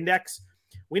Run Index.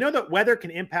 We know that weather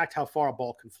can impact how far a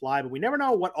ball can fly, but we never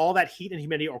know what all that heat and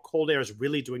humidity or cold air is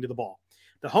really doing to the ball.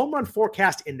 The Home Run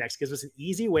Forecast Index gives us an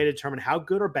easy way to determine how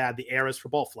good or bad the air is for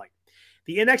ball flight.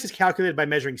 The index is calculated by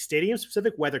measuring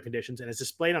stadium-specific weather conditions and is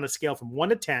displayed on a scale from 1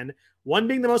 to 10, 1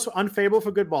 being the most unfavorable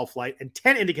for good ball flight and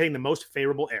 10 indicating the most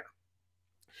favorable air.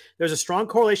 There's a strong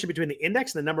correlation between the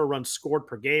index and the number of runs scored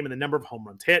per game and the number of home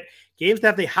runs hit. Games that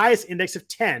have the highest index of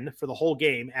 10 for the whole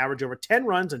game average over 10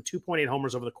 runs and 2.8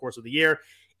 homers over the course of the year.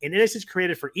 An index is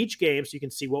created for each game so you can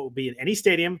see what will be in any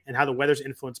stadium and how the weather's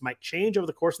influence might change over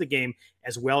the course of the game,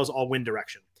 as well as all wind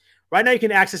direction. Right now, you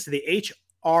can access to the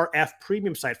HRF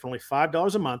premium site for only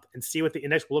 $5 a month and see what the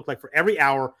index will look like for every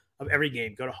hour of every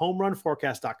game. Go to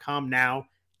homerunforecast.com now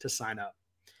to sign up.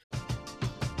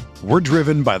 We're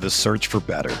driven by the search for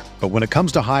better. But when it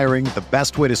comes to hiring, the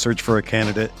best way to search for a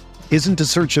candidate isn't to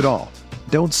search at all.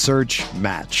 Don't search,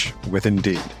 match with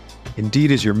Indeed.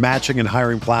 Indeed is your matching and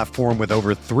hiring platform with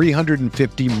over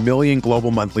 350 million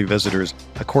global monthly visitors,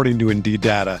 according to Indeed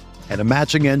data, and a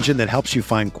matching engine that helps you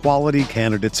find quality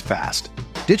candidates fast.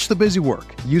 Ditch the busy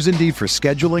work. Use Indeed for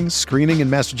scheduling, screening,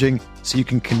 and messaging so you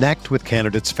can connect with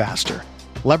candidates faster.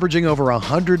 Leveraging over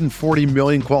 140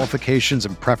 million qualifications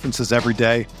and preferences every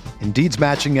day, Indeed's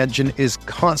matching engine is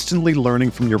constantly learning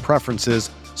from your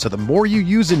preferences, so the more you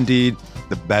use Indeed,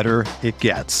 the better it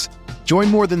gets. Join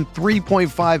more than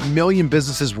 3.5 million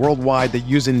businesses worldwide that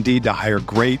use Indeed to hire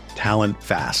great talent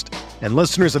fast. And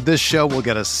listeners of this show will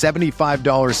get a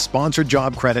 $75 sponsored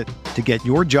job credit to get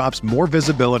your jobs more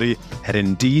visibility at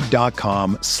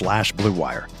Indeed.com/Blue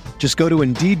Wire. Just go to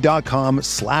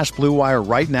Indeed.com/Blue Wire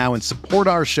right now and support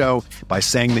our show by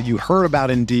saying that you heard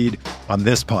about Indeed on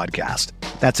this podcast.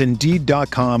 That's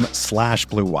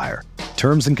Indeed.com/Blue Wire.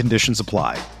 Terms and conditions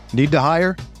apply. Need to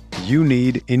hire? You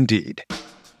need Indeed.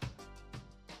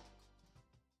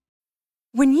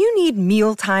 When you need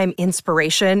mealtime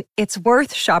inspiration, it's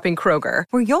worth shopping Kroger,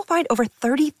 where you'll find over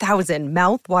 30,000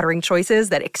 mouth-watering choices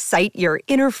that excite your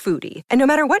inner foodie. And no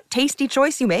matter what tasty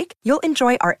choice you make, you'll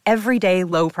enjoy our everyday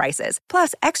low prices,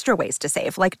 plus extra ways to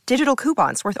save, like digital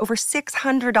coupons worth over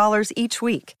 $600 each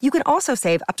week. You can also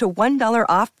save up to $1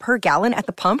 off per gallon at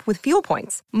the pump with fuel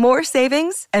points. More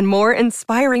savings and more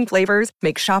inspiring flavors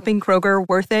make shopping Kroger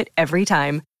worth it every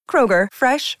time. Kroger,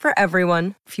 fresh for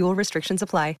everyone. Fuel restrictions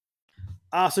apply.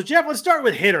 So, Jeff, let's start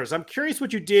with hitters. I'm curious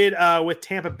what you did with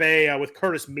Tampa Bay with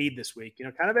Curtis Mead this week.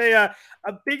 Kind of a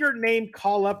bigger name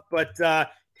call up, but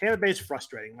Tampa Bay is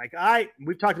frustrating.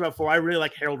 We've talked about before, I really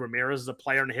like Harold Ramirez as a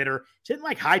player and a hitter. He's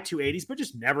hitting high 280s, but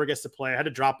just never gets to play. I had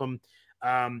to drop him.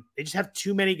 They just have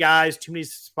too many guys, too many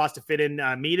spots to fit in.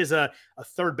 Mead is a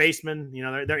third baseman.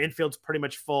 Their infield's pretty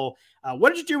much full.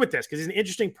 What did you do with this? Because he's an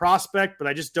interesting prospect, but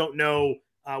I just don't know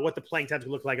what the playing time would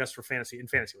look like us for fantasy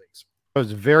leagues. I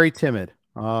was very timid.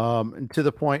 To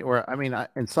the point where,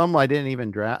 in some I didn't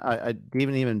even draft. I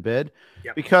didn't even bid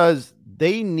because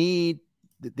they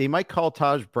might call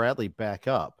Taj Bradley back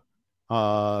up.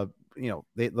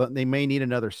 They may need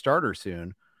another starter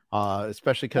soon.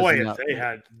 Especially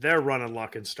because their run and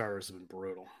luck in starters have been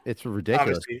brutal. It's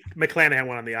ridiculous. Obviously, McClanahan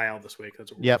went on the IL this week.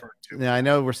 That's what we're referring to. Yeah, I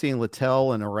know we're seeing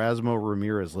Littell and Erasmo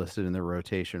Ramirez listed in the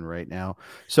rotation right now.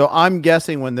 So I'm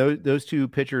guessing when those two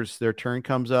pitchers, their turn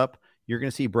comes up, you're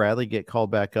going to see Bradley get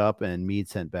called back up and Mead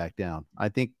sent back down. I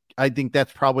think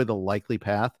that's probably the likely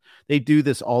path. They do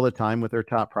this all the time with their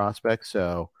top prospects.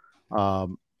 So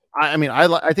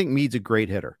I think Mead's a great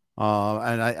hitter.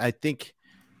 And I think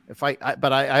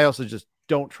but I also just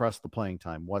don't trust the playing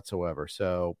time whatsoever.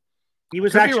 So he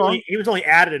was only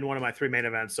added in one of my 3 main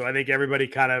events. So I think everybody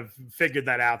kind of figured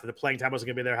that out, that the playing time wasn't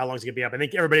going to be there. How long is it going to be up? I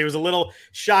think everybody was a little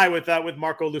shy with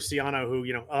Marco Luciano, who,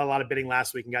 a lot of bidding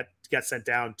last week and got sent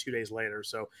down 2 days later.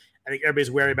 So I think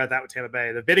everybody's wary about that with Tampa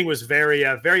Bay. The bidding was very,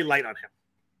 very light on him.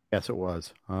 Yes, it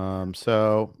was.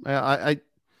 So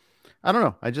I don't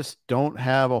know. I just don't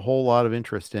have a whole lot of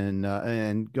interest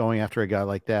in going after a guy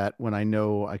like that when I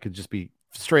know I could just be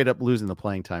straight up losing the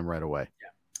playing time right away. Yeah.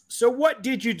 So what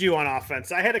did you do on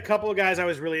offense? I had a couple of guys I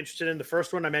was really interested in. The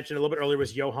first one I mentioned a little bit earlier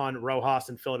was Johan Rojas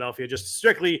in Philadelphia. Just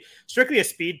strictly a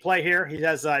speed play here. He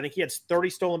has, I think he had 30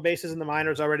 stolen bases in the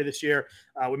minors already this year.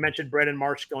 We mentioned Brandon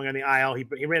March going on the IL.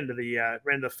 He ran into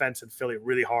the fence in Philly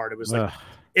really hard. It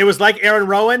was like Aaron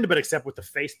Rowan, but except with the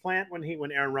face plant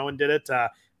when Aaron Rowan did it.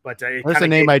 But that's a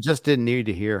name I just didn't need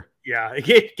to hear. Yeah,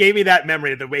 it gave me that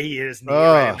memory of the way he is.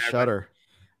 Shudder.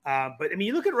 But I mean,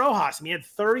 you look at Rojas. I mean, he had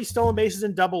 30 stolen bases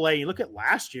in Double-A. You look at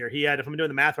last year; he had, if I'm doing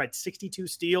the math right, 62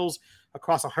 steals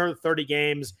across 130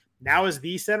 games. Now is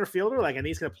the center fielder, and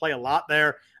he's going to play a lot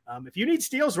there. If you need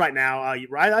steals right now, I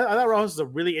thought Rojas is a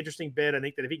really interesting bid. I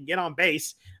think that if he can get on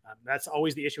base, that's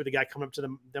always the issue with the guy coming up to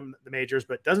the majors,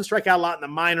 but doesn't strike out a lot in the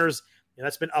minors.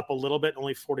 That's been up a little bit,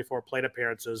 only 44 plate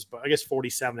appearances, but I guess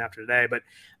 47 after today. But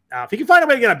if he can find a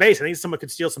way to get on base, I think someone could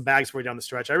steal some bags for you down the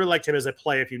stretch. I really liked him as a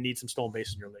play if you need some stolen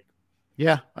bases in your league.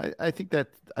 Yeah, I think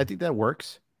that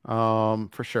works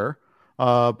for sure.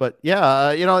 But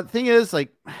yeah, the thing is,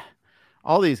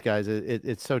 all these guys,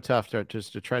 it's so tough to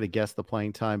try to guess the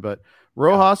playing time. But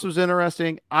Rojas was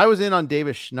interesting. I was in on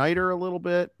Davis Schneider a little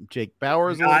bit, Jake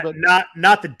Bauers a little bit.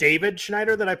 Not the David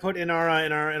Schneider that I put in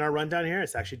our rundown here.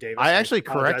 It's actually Davis. I actually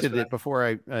corrected it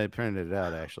before I printed it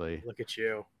out. Actually, look at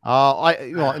you.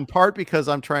 In part because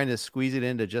I'm trying to squeeze it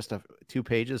into just 2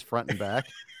 pages front and back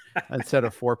instead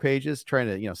of 4 pages, trying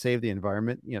to save the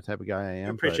environment. Type of guy I am.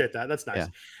 I appreciate that. That's nice.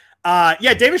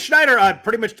 Yeah. Davis Schneider,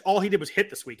 pretty much all he did was hit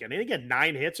this weekend. I think he had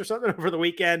 9 hits or something over the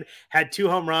weekend, had 2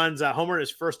 home runs, homer in his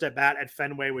first at bat at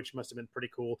Fenway, which must have been pretty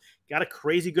cool. Got a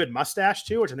crazy good mustache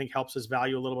too, which I think helps his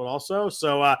value a little bit also.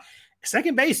 So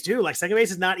second base too, second base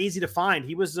is not easy to find.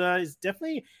 He was is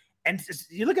definitely, and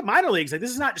you look at minor leagues, this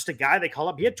is not just a guy they call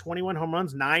up. He had 21 home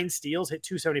runs, 9 steals, hit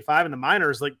 275 in the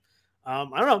minors. I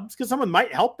don't know, it's because someone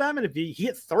might help them. And if he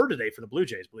hit third today for the Blue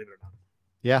Jays, believe it or not.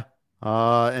 Yeah.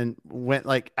 And went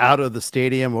out of the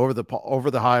stadium over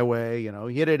the highway,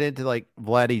 he hit it into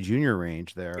Vladdy Jr.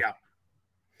 range there. Yeah.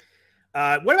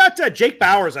 What about Jake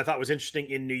Bauers? I thought was interesting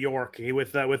in New York. He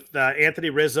with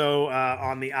Anthony Rizzo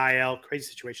on the IL. Crazy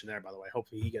situation there, by the way.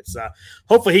 Hopefully he gets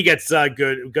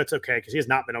good. Gets okay, because he has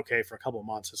not been okay for a couple of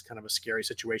months. It's kind of a scary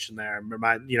situation there.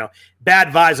 Bad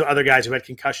vibes of other guys who had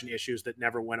concussion issues that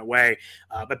never went away.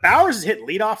 But Bauers has hit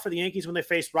leadoff for the Yankees when they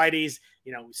faced righties.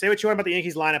 Say what you want about the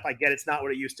Yankees lineup. I get it's not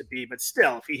what it used to be, but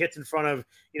still, if he hits in front of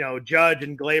Judge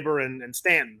and Glaber and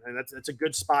Stanton, and that's a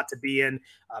good spot to be in.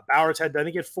 Bauers had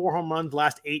 4 home runs the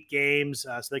last 8 games,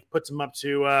 so that puts him up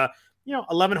to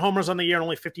 11 homers on the year and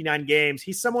only 59 games.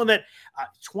 He's someone that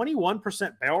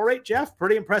 21% barrel rate, Jeff,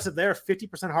 pretty impressive there.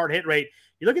 50% hard hit rate.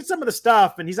 You look at some of the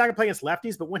stuff, and he's not going to play against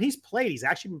lefties, but when he's played, he's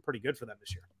actually been pretty good for them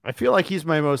this year. I feel like he's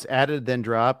my most added then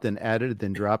dropped and added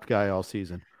then dropped guy all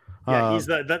season. Yeah, he's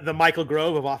the Michael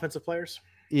Grove of offensive players.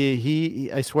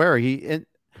 I swear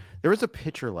there was a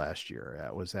pitcher last year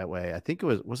that was that way. I think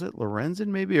was it Lorenzen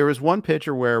maybe? There was one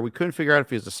pitcher where we couldn't figure out if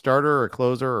he was a starter or a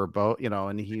closer or both,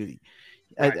 and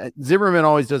right. Zimmerman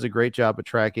always does a great job of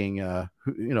tracking,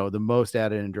 the most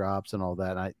added and drops and all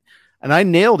that. And I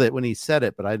nailed it when he said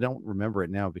it, but I don't remember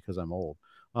it now because I'm old.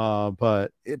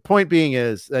 But point being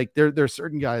is there's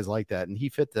certain guys like that, and he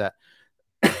fit that.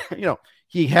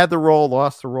 He had the role,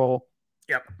 lost the role.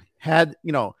 Yep.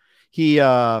 He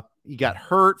got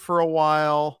hurt for a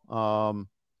while.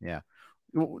 Yeah.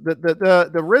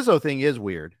 The Rizzo thing is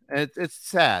weird. And it's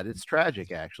sad. It's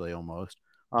tragic, actually, almost.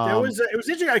 It was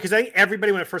interesting because I think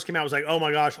everybody, when it first came out, was like, "Oh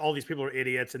my gosh, all these people are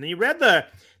idiots." And then you read the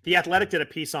Athletic did a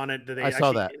piece on it. I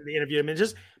saw that. They interviewed him,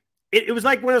 and it was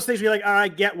like one of those things where you're like, I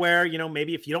get where,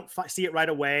 maybe if you don't see it right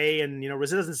away, and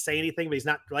Rizzo doesn't say anything, but he's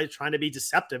not really trying to be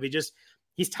deceptive.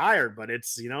 He's tired, but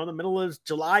it's, the middle of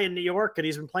July in New York, and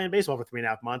he's been playing baseball for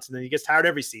 3.5 months, and then he gets tired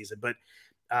every season. But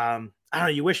I don't know.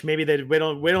 You wish maybe we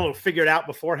don't figure it out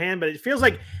beforehand, but it feels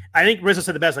like, I think Rizzo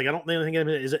said the best. I don't really think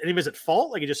any of his at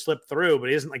fault. He just slipped through, but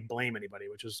he doesn't blame anybody,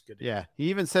 which was good. Yeah. He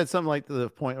even said something to the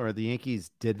point where the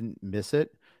Yankees didn't miss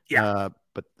it. Yeah.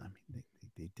 But I mean,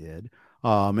 they did.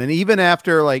 And even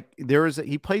after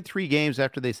he played 3 games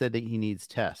after they said that he needs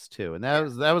tests too. And that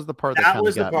was the part that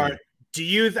was the part. Do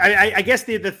you? I guess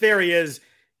the theory is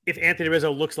if Anthony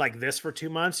Rizzo looks like this for 2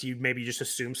 months, you maybe just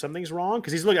assume something's wrong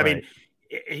because he's looking. Right.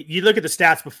 I mean, you look at the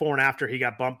stats before and after he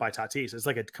got bumped by Tatis. It's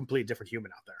like a complete different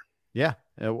human out there.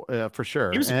 Yeah, for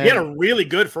sure. He had a really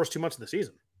good first 2 months of the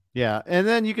season. Yeah, and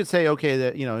then you could say, okay,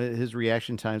 that his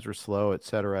reaction times were slow, et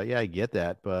cetera. Yeah, I get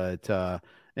that, but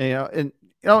and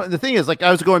the thing is, like,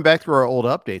 I was going back through our old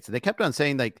updates, and they kept on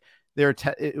saying like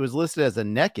it was listed as a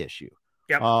neck issue.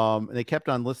 Yep. And they kept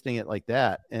on listing it like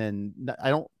that, and I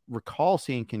don't recall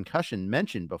seeing concussion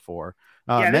mentioned before.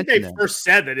 I think they first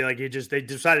said that they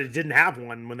decided it didn't have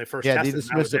one when they first tested. They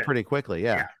dismissed it pretty quickly.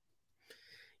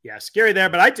 Yeah, scary there,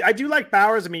 but I do like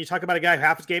Bowers. I mean, you talk about a guy who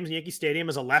half his games in Yankee Stadium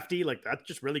as a lefty, like that's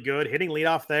just really good. Hitting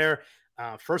leadoff there,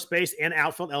 first base and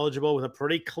outfield eligible with a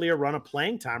pretty clear run of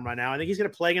playing time right now. I think he's going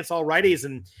to play against all righties,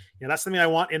 and that's something I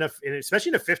want especially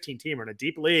in a 15 team or in a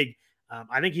deep league.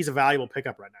 I think he's a valuable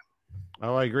pickup right now.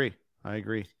 Oh, I agree.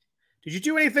 Did you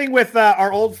do anything with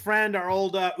our old friend, our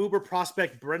old Uber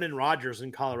prospect, Brendan Rodgers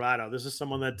in Colorado? This is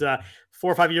someone that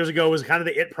 4 or 5 years ago was kind of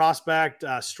the it prospect,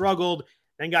 struggled,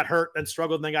 then got hurt, then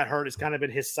struggled, then got hurt. It's kind of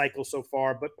been his cycle so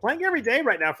far, but playing every day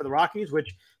right now for the Rockies,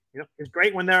 which is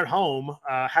great when they're at home.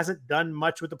 Hasn't done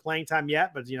much with the playing time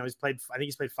yet, but he's played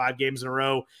 5 games in a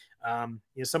row.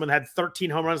 Someone had 13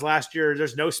 home runs last year.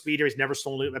 There's no speeder. He's never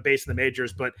stolen a base in the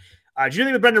majors. But do you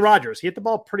think with Brendan Rodgers? He hit the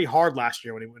ball pretty hard last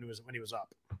year when he was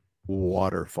up.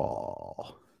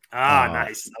 Waterfall.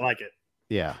 Nice. I like it.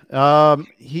 Yeah.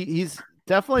 He's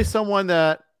definitely someone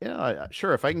that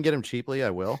sure, if I can get him cheaply, I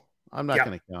will. I'm not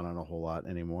going to count on a whole lot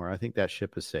anymore. I think that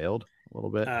ship has sailed a little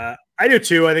bit. I do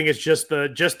too. I think it's just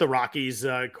the Rockies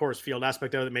Coors Field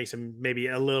aspect of it that makes him maybe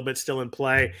a little bit still in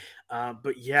play.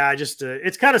 But yeah, just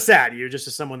it's kind of sad. You're just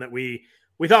someone that we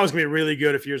thought was going to be really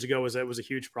good a few years ago. Was a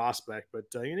huge prospect. But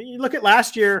you look at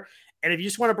last year, and if you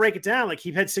just want to break it down, like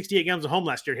he had 68 games at home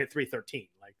last year and hit 313,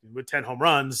 like with 10 home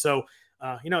runs. So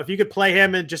if you could play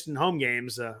him in home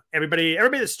games, everybody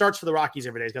that starts for the Rockies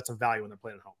every day has got some value when they're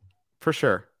playing at home. For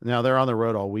sure. Now they're on the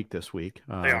road all week this week.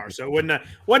 They are. So it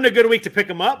wasn't a good week to pick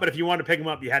them up, but if you wanted to pick them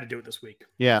up, you had to do it this week.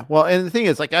 Yeah. Well, and the thing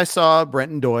is, like, I saw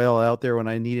Brenton Doyle out there when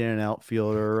I needed an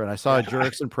outfielder, and I saw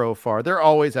Jurickson Profar. They're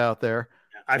always out there.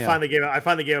 I finally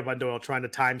gave up on Doyle trying to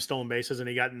time stolen bases, and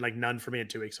he got none for me in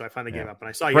 2 weeks. So I finally gave up, and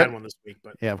I saw he had one this week.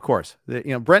 But yeah, of course,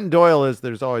 Brenton Doyle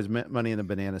there's always money in the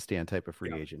banana stand type of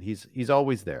free agent. He's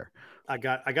always there. I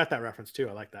got that reference too.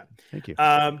 I like that. Thank you.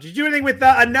 Did you do anything with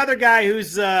another guy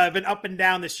who's been up and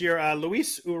down this year?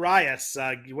 Luis Urias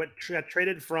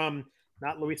traded from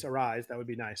not Luis Ariz. That would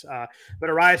be nice. But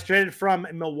Urias traded from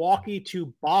Milwaukee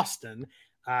to Boston.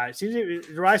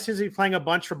 Urias seems to be playing a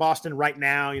bunch for Boston right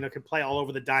now. Could play all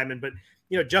over the diamond, but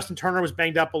Justin Turner was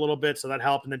banged up a little bit, so that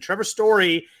helped. And then Trevor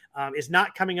Story is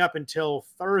not coming up until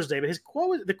Thursday. But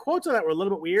the quotes on that were a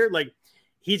little bit weird. Like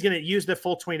he's going to use the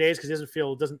full 20 days because he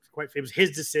doesn't quite. It was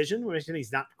his decision.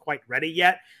 He's not quite ready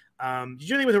yet. Did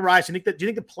you think with Urias? Do you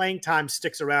think the playing time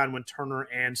sticks around when Turner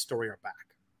and Story are back?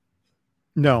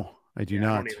 No, I do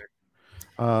not. I don't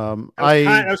either.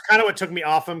 That was kind of what took me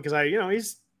off him because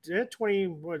he's 20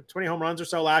 home runs or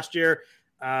so last year.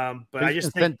 But I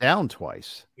just sent down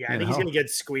twice. Yeah, I think he's going to get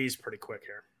squeezed pretty quick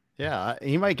here. Yeah,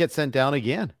 he might get sent down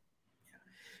again.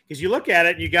 Because you look at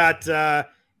it, you got,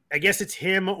 I guess it's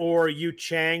him or Yu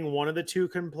Chang. One of the two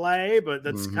can play, but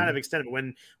that's kind of extended.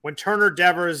 When Turner,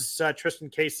 Devers,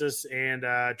 Tristan Casas, and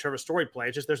Trevor Story play,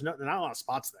 it's just there's not a lot of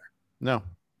spots there. No.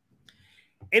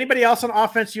 Anybody else on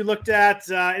offense you looked at?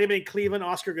 Anybody in Cleveland?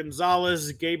 Oscar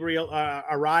Gonzalez, Gabriel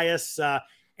Arias,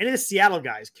 any of the Seattle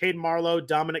guys, Cade Marlowe,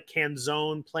 Dominic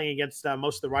Canzone playing against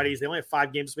most of the righties. They only have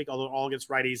 5 games this week, although all against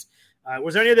righties.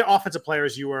 Was there any other offensive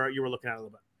players you were looking at a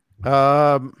little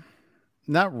bit?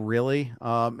 Not really.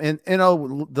 And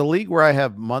the league where I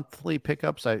have monthly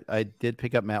pickups, I did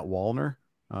pick up Matt Wallner.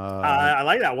 I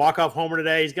like that walk-off homer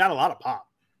today. He's got a lot of pop.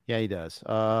 Yeah, he does.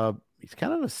 He's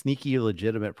kind of a sneaky,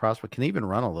 legitimate prospect. Can even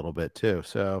run a little bit too.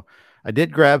 So I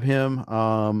did grab him.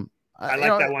 I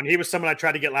like that one. He was someone I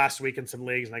tried to get last week in some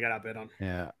leagues, and I got outbid on.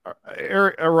 Yeah.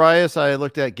 Arias, I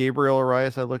looked at. Gabriel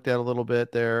Arias, I looked at a little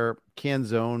bit there.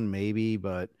 Canzone, maybe,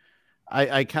 but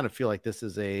I kind of feel like this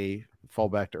is a fall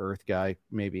back to earth guy.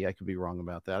 Maybe I could be wrong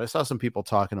about that. I saw some people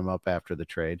talking him up after the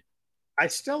trade. I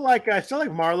still like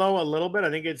Marlowe a little bit. I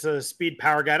think it's a speed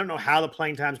power guy. I don't know how the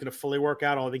playing time is going to fully work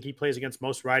out. I think he plays against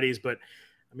most righties, but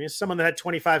I mean, it's someone that had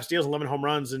 25 steals, 11 home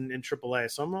runs in AAA.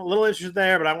 So I'm a little interested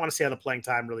there, but I want to see how the playing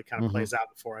time really kind of plays out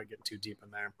before I get too deep in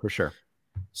there. For sure.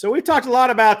 So we've talked a lot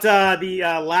about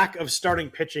the lack of starting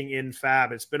pitching in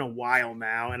FAAB. It's been a while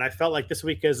now, and I felt like this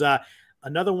week is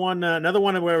another one where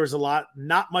there was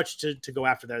not much to go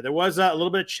after there. There was a little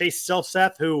bit of Chase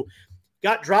Silseth, who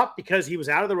got dropped because he was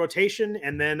out of the rotation,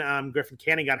 and then Griffin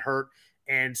Canning got hurt.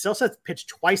 And Silseth pitched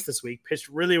twice this week, pitched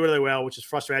really, really well, which is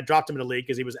frustrating. I dropped him in the league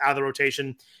because he was out of the rotation,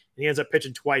 and he ends up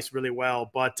pitching twice really well.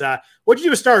 But what did you do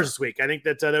with stars this week? I think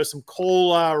that there was some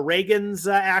Cole Reagan's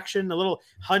action, a little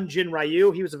Hyun-Jin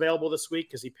Ryu. He was available this week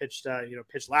because he pitched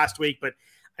last week, but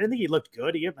I didn't think he looked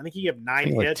good. I think he gave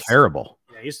 9 hits. Terrible.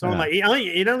 Yeah, he's throwing he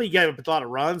only gave up a lot of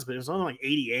runs, but it was only like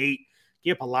 88.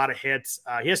 Gave up a lot of hits.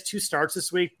 He has 2 starts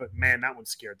this week, but man, that one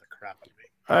scared the crap out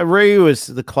of me. Ryu is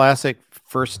the classic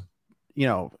first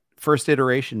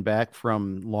iteration back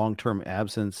from long-term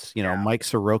absence, Mike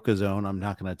Soroka zone. I'm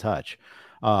not going to touch.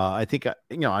 I think,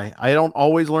 I don't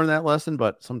always learn that lesson,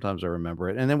 but sometimes I remember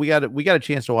it. And then we got a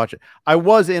chance to watch it. I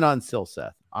was in on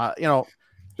Silseth.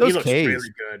 Those he looks Ks, really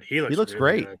good. He looks really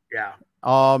great. Good. Yeah.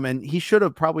 And he should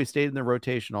have probably stayed in the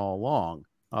rotation all along.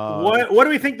 What do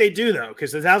we think they do though?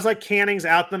 Because it sounds like Canning's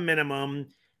out the minimum.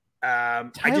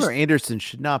 Tyler Anderson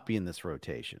should not be in this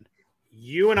rotation.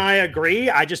 You and I agree.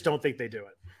 I just don't think they do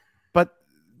it. But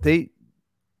they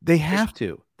have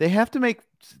to. They have to make.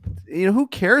 Who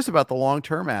cares about the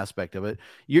long-term aspect of it?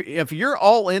 If you're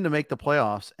all in to make the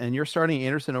playoffs and you're starting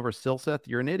Anderson over Silseth,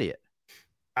 you're an idiot.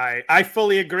 I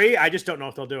fully agree. I just don't know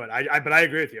if they'll do it. But I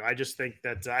agree with you. I just think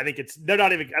that they're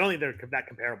not even. I don't think they're that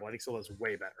comparable. I think Silseth's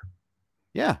way better.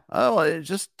 Yeah. Oh,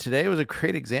 today was a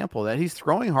great example of that he's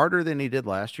throwing harder than he did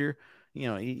last year.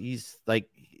 He's like.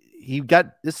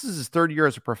 This is his 3rd year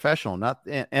as a professional,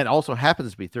 and also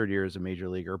happens to be 3rd year as a major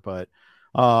leaguer, but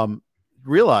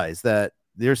realize that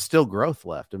there's still growth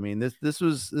left. I mean, this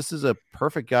is a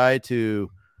perfect guy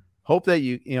to hope that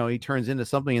he turns into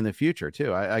something in the future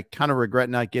too. I kind of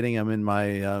regret not getting him in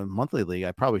my monthly league.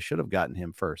 I probably should have gotten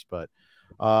him first, but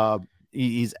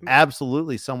he's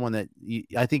absolutely someone that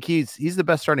I think he's the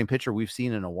best starting pitcher we've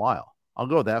seen in a while. I'll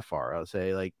go that far. I'll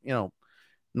say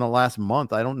in the last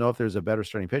month, I don't know if there's a better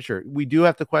starting pitcher. We do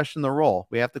have to question the role.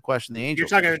 We have to question the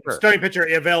Angels. You're talking starting pitcher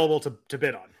available to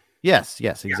bid on. Yes,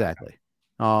 exactly.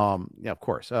 Yeah, of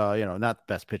course. Not the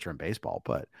best pitcher in baseball,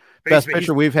 but best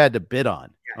pitcher we've had to bid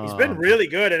on. Yeah, he's been really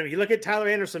good. And if you look at Tyler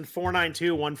Anderson,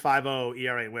 4.92, 1.50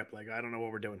 ERA and WHIP. Like, I don't know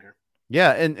what we're doing here.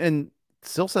 Yeah, and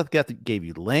Silseth gave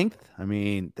you length. I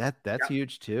mean, that's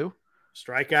huge too.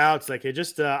 Strikeouts, like it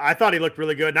just I thought he looked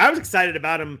really good, and I was excited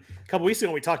about him a couple weeks ago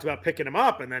when we talked about picking him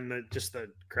up, and then the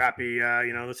crappy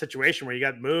the situation where he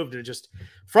got moved, and just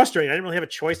frustrating. I didn't really have a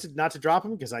choice not to drop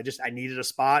him because I needed a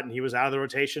spot and he was out of the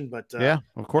rotation. But yeah,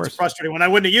 of course, it's frustrating when I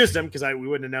wouldn't have used him because we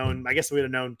wouldn't have known. I guess we would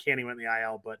have known Canning went in the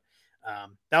IL, but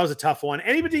that was a tough one.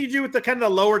 Anybody you do with the kind of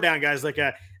the lower down guys like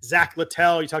Zach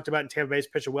Littell, you talked about in Tampa Bay's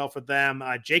pitching well for them.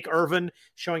 Jake Irvin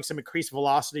showing some increased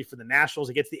velocity for the Nationals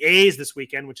against the A's this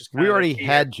weekend, which is we already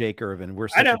had Jake Irvin. We're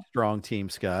such a strong team,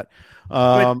 Scott.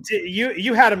 But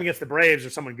you had him against the Braves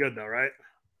or someone good though, right?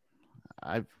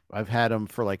 I've had him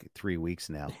for like 3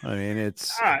 weeks now. I mean,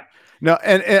 it's all right. No,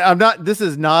 and I'm not. This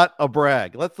is not a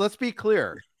brag. Let's be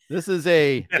clear. This is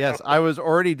yes, I was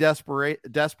already desperate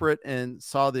and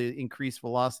saw the increased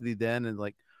velocity then and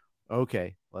like,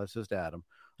 okay, let's just add him.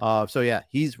 So yeah,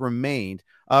 he's remained.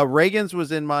 Reagan's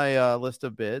was in my list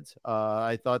of bids.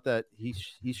 I thought that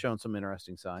he's shown some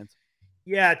interesting signs.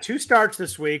 Yeah, 2 starts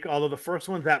this week, although the first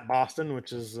one's at Boston,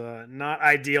 which is not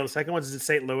ideal. The second one's at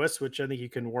St. Louis, which I think you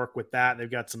can work with that. They've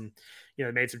got some,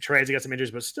 made some trades, they got some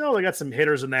injuries, but still they got some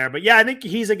hitters in there. But yeah, I think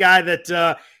he's a guy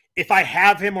that if I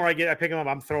have him or I pick him up,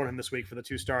 I'm throwing him this week for the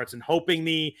 2 starts and hoping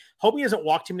he doesn't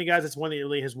walk too many guys. That's one that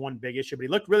really has one big issue, but he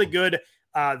looked really good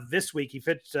this week. He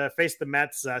faced the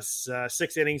Mets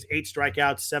 6 innings, 8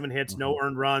 strikeouts, 7 hits, no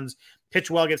earned runs, pitched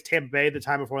well against Tampa Bay the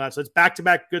time before that. So it's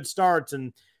back-to-back good starts.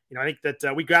 And, I think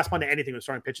that we grasp onto anything with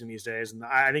starting pitching these days. And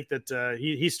I think that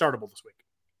he's startable this week.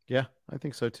 Yeah, I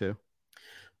think so too.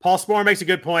 Paul Sporer makes a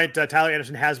good point. Tyler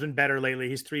Anderson has been better lately.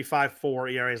 He's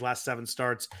 3.54 ERA his last 7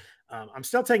 starts. I'm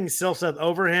still taking Silseth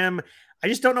over him. I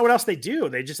just don't know what else they do.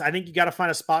 I think you got to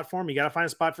find a spot for him. You got to find a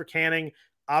spot for Canning.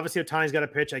 Obviously, Ohtani's got to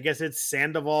pitch. I guess it's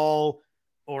Sandoval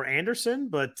or Anderson,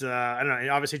 but I don't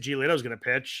know. Obviously, Giolito's going to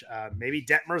pitch. Maybe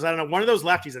Detmers. I don't know. One of those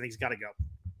lefties, I think, has got to go.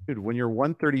 Dude, when your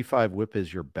 135 whip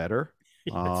is your better,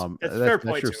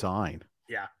 that's your sign.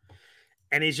 Yeah.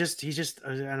 And he's just, I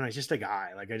don't know, he's just a guy.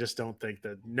 Like, I just don't think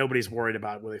that nobody's worried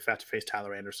about will they have to face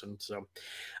Tyler Anderson. So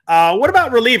what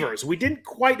about relievers? We didn't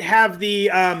quite have the,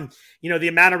 the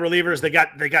amount of relievers they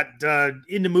got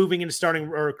into moving into starting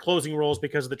or closing roles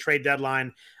because of the trade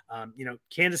deadline.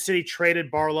 Kansas City traded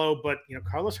Barlow, but,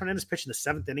 Carlos Hernandez pitched in the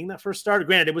 7th inning that first started.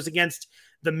 Granted, it was against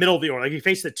the middle of the order. Like, he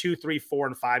faced the 2, 3, 4,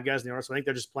 and 5 guys in the order. So I think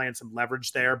they're just playing some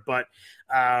leverage there. But,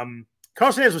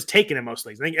 Carlos Hernandez was taken in most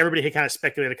leagues. I think everybody had kind of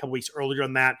speculated a couple weeks earlier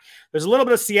on that. There's a little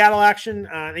bit of Seattle action.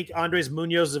 I think Andres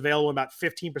Munoz is available in about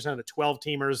 15% of the 12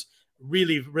 teamers.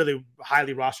 Really, really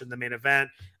highly rostered in the main event.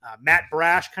 Matt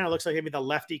Brash kind of looks like maybe the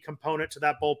lefty component to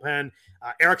that bullpen.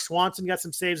 Eric Swanson got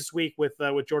some saves this week with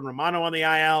Jordan Romano on the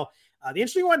IL. The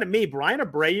interesting one to me, Brian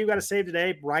Abreu got a save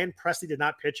today. Brian Presley did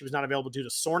not pitch. He was not available due to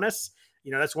soreness.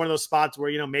 That's one of those spots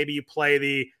where, maybe you play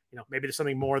maybe there's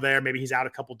something more there. Maybe he's out a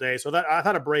couple days. So I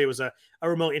thought Abreu was a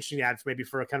remote interesting ad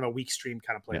for a kind of a weak stream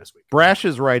kind of play this week. Brash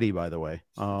is righty, by the way.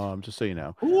 Just so you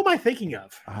know. Who am I thinking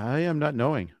of? I am not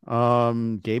knowing.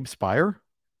 Gabe Spire.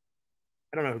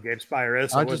 I don't know who Gabe Spire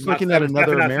is. So I'm just looking at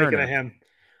another Mariner. Him.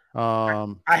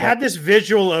 I had this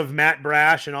visual of Matt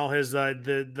Brash and all his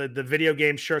the video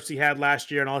game shirts he had last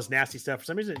year and all his nasty stuff. For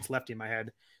some reason, it's left in my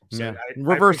head. So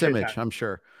reverse image, that. I'm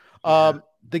sure.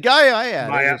 The guy I had,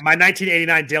 my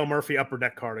 1989 Dale Murphy upper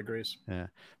deck card agrees. Yeah,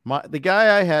 the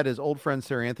guy I had is old friend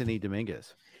Sir Anthony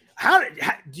Dominguez. How do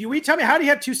you tell me how do you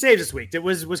have two saves this week?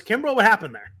 Was Kimbrel? What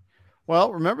happened there?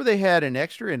 Well, remember they had an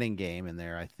extra inning game in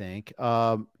there. I think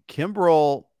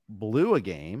Kimbrel blew a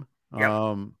game.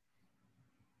 Yep.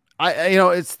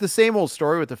 It's the same old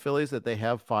story with the Phillies that they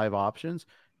have 5 options.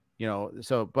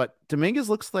 But Dominguez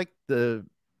looks like the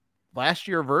last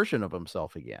year version of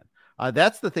himself again.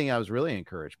 That's the thing I was really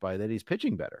encouraged by, that he's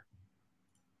pitching better.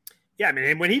 Yeah, I mean,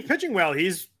 and when he's pitching well,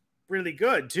 he's really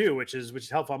good too, which is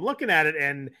helpful. I'm looking at it,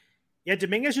 and yeah,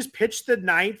 Dominguez just pitched the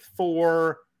 9th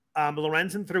for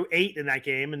Lorenzen threw 8 in that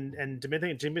game, and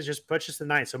Dominguez just pitched the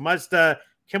 9th. So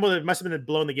Kimball must have been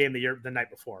blowing the game the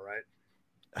night before, right?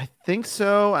 I think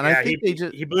so, and yeah, I think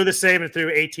he blew the save and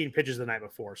threw 18 pitches the night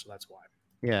before, so that's why.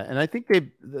 Yeah, and I think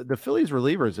the Phillies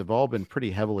relievers have all been pretty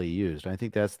heavily used. I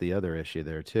think that's the other issue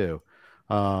there too.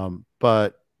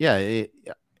 But yeah,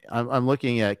 I'm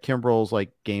looking at Kimbrel's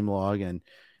game log, and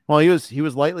he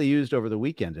was lightly used over the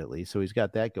weekend at least, so he's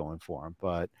got that going for him.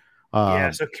 But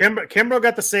so Kimbrel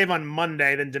got the save on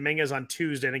Monday, then Dominguez on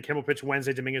Tuesday, then Kimbrel pitched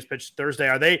Wednesday, Dominguez pitched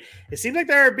Thursday. It seems like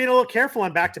they're being a little careful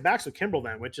on back-to-backs with Kimbrel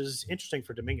then, which is interesting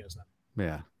for Dominguez then.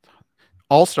 Yeah.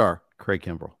 All-star Craig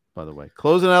Kimbrel, by the way.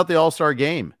 Closing out the All-Star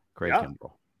game, Craig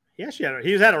Kimbrel. Yeah,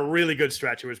 he's had a really good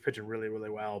stretch. He was pitching really, really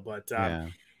well. But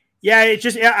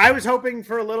I was hoping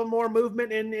for a little more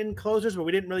movement in closers, but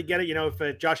we didn't really get it.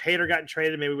 If Josh Hader got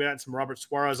traded, maybe we got some Robert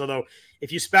Suarez. Although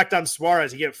if you spec'd on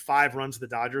Suarez, he gave 5 runs to the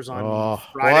Dodgers on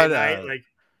Friday night.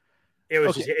 It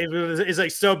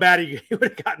was so bad he would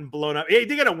have gotten blown up. He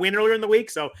did get a win earlier in the week,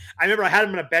 so I remember I had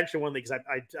him on a bench in one league because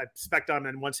I spec'd on him,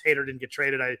 and once Hader didn't get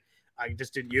traded, I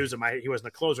just didn't use him. He wasn't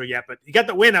a closer yet, but he got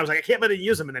the win. I was like, I can't let him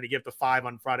use him, and then he gave the 5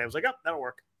 on Friday. I was like, oh, that'll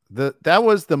work. That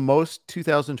was the most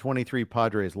 2023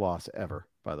 Padres loss ever,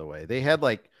 by the way. They had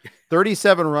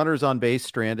 37 runners on base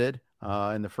stranded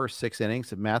in the first 6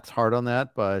 innings. Matt's hard on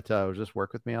that, but just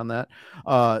work with me on that.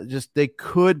 They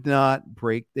could not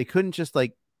break. They couldn't just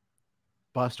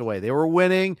bust away. They were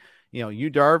winning. Yu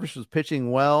Darvish was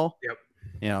pitching well. Yep.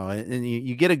 And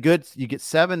you get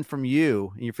 7 from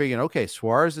you, and you're figuring, okay,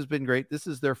 Suarez has been great. This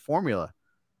is their formula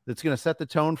that's going to set the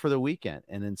tone for the weekend.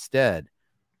 And instead,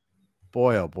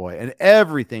 boy, oh boy. And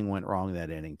everything went wrong that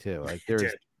inning too.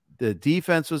 The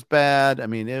defense was bad. I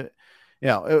mean, it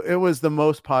was the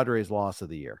most Padres loss of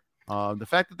the year. The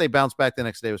fact that they bounced back the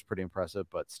next day was pretty impressive,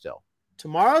 but still.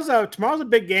 Tomorrow's a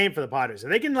big game for the Padres. If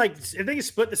they can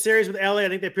split the series with LA, I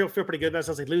think they feel pretty good about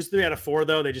themselves. They lose 3 out of 4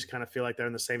 though. They just kind of feel like they're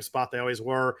in the same spot they always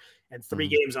were. And 3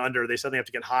 games under, they suddenly have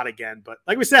to get hot again. But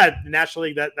like we said,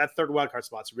 naturally that third wildcard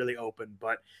spot's really open.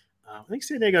 But I think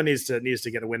San Diego needs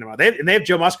to get a win tomorrow. They have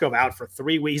Joe Musgrove out for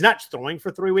 3 weeks. He's not throwing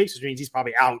for 3 weeks, which means he's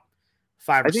probably out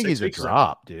 5 or 6 weeks. I think he's a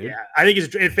drop, dude. Yeah, I think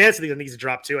he's in fantasy league. I think he's a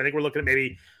drop too. I think we're looking at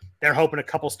maybe they're hoping a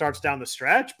couple starts down the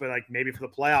stretch, but maybe for the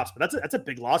playoffs. But that's a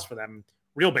big loss for them,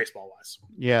 real baseball wise.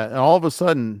 Yeah, and all of a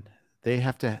sudden they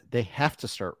have to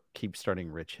keep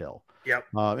starting Rich Hill. Yep.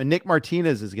 And Nick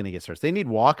Martinez is going to get starts. They need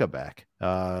Walker back.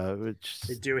 Which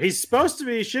they do. He's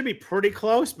should be pretty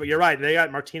close, but you're right. They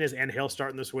got Martinez and Hill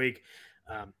starting this week.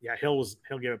 Hill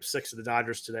gave up 6 to the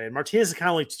Dodgers today, and Martinez is kind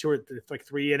of only 2 or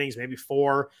 3 innings, maybe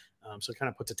 4. So it kind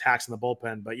of puts a tax on the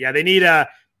bullpen. But yeah, they need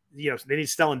they need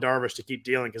Stellan Darvish to keep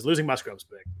dealing because losing Musgrove's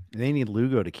big. They need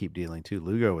Lugo to keep dealing too.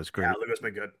 Lugo was great. Yeah, Lugo's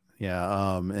been good.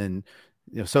 Yeah. And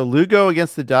so Lugo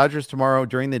against the Dodgers tomorrow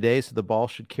during the day, so the ball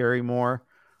should carry more.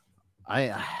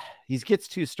 He gets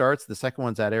 2 starts. The second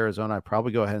one's at Arizona. I'd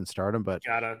probably go ahead and start him, but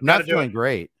I'm not feeling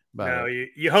great. But no,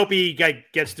 you hope he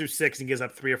gets through 6 and gives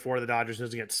up 3 or 4 of the Dodgers,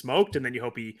 doesn't get smoked, and then you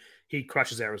hope he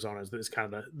crushes Arizona. Is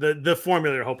kind of the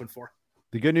formula you're hoping for.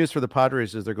 The good news for the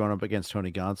Padres is they're going up against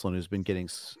Tony Gonsolin, who's been getting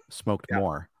smoked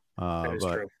more. That is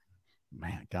true.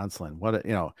 Man, Gonsolin,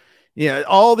 Yeah,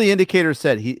 all the indicators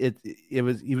said he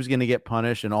was going to get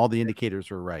punished, and all the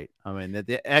indicators were right. I mean, that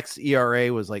the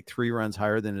xERA was like 3 runs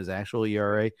higher than his actual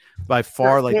ERA, by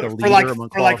far the leader among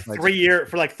qualified.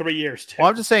 For like 3 years. Too. Well,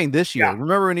 I'm just saying this year. Yeah.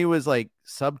 Remember when he was like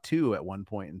sub 2 at one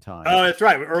point in time? Oh, that's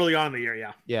right. Early on in the year,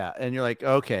 yeah. Yeah, and you're like,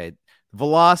 okay,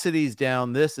 velocity's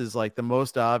down. This is like the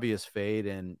most obvious fade,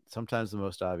 and sometimes the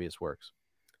most obvious works.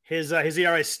 His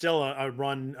ERA is still a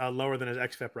run lower than his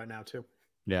xFIP right now too.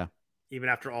 Yeah. Even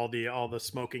after all the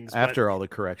smokings, all the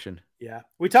correction. Yeah,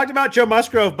 we talked about Joe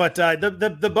Musgrove, but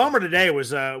the bummer today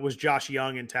was Josh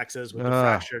Young in Texas with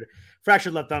the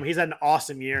fractured left thumb. He's had an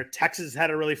awesome year. Texas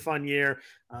had a really fun year.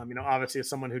 Obviously, as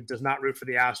someone who does not root for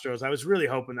the Astros, I'm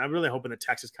really hoping that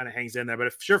Texas kind of hangs in there. But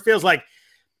it sure feels like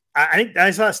I think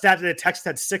I saw a stat today. Texas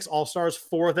had 6 All-Stars.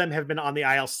 4 of them have been on the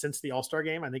IL since the All-Star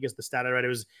game. I think is the stat I read. It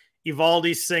was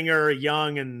Evaldi, Singer,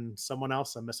 Young, and someone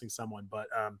else. I'm missing someone, but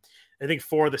I think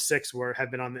 4 of the 6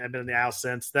 have been on the IL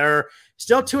since. They're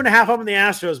still 2.5 up in the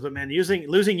Astros, but man,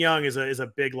 losing Young is a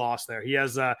big loss there. He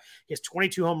has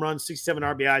 22 home runs, 67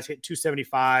 RBIs, hit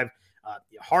 275.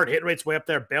 Hard hit rate's way up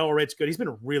there. Barrel rate's good. He's been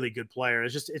a really good player.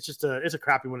 It's a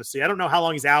crappy one to see. I don't know how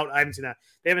long he's out. I haven't seen that.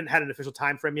 They haven't had an official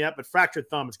time frame yet, but fractured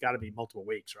thumb, it's got to be multiple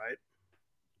weeks, right?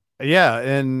 Yeah,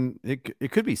 and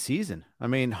it could be season. I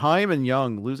mean, Heim and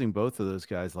Young, losing both of those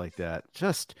guys like that,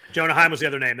 just Jonah Heim was the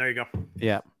other name. There you go.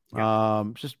 Yeah.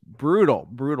 Just brutal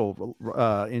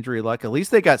injury luck. At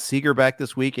least they got Seager back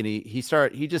this week, and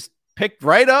he just picked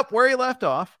right up where he left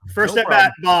off. First at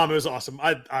bat bomb. It was awesome.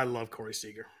 I love Corey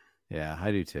Seager. Yeah,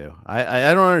 I do too.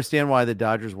 I don't understand why the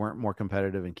Dodgers weren't more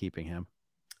competitive in keeping him.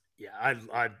 Yeah,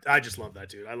 I just love that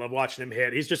dude. I love watching him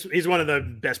hit. He's one of the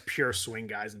best pure swing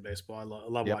guys in baseball. I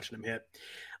love watching him hit.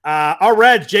 Our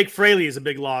Reds, Jake Fraley is a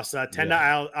big loss. 10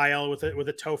 to IL with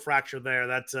a toe fracture there.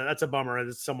 That's a bummer.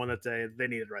 It's someone that they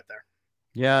needed right there.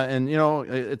 Yeah, and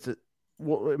it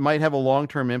might have a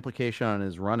long-term implication on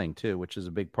his running too, which is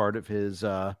a big part of his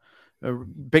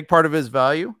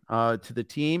value to the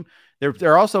team.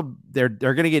 They're also going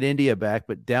to get India back,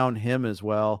 but down him as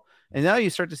well. And now you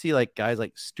start to see like guys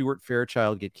like Stuart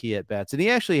Fairchild get key at bats, and he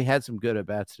actually had some good at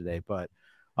bats today. But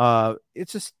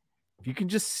it's just you can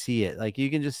just see it, like you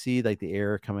can just see like the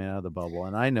air coming out of the bubble.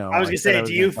 And I know I was gonna say,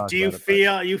 do you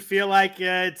feel like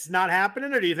it's not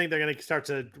happening, or do you think they're going to start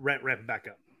to ramp it back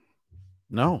up?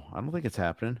 No, I don't think it's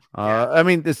happening. I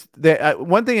mean,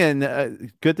 one thing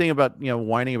and good thing about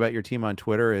whining about your team on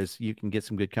Twitter is you can get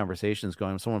some good conversations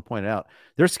going. Someone pointed out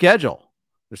their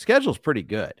schedule's pretty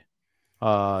good.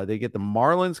 They get the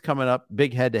Marlins coming up,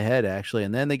 big head-to-head actually,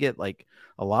 and then they get like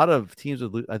a lot of teams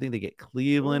with. I think they get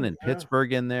Cleveland and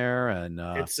Pittsburgh in there, and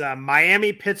it's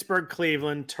Miami, Pittsburgh,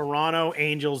 Cleveland, Toronto,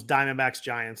 Angels, Diamondbacks,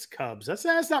 Giants, Cubs. That's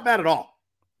not bad at all.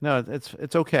 No,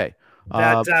 it's okay.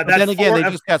 But then again, they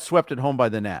just got swept at home by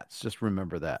the Nats. Just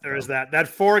remember that. There is that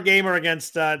 4-gamer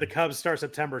against the Cubs start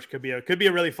September. Could be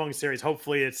a really fun series.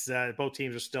 Hopefully, it's both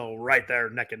teams are still right there,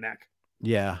 neck and neck.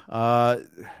 Yeah.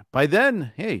 By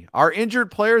then, hey, our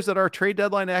injured players at our trade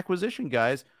deadline acquisition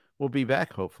guys will be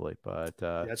back, hopefully. But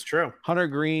that's true. Hunter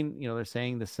Green, they're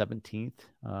saying the 17th.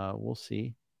 We'll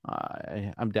see.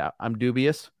 I'm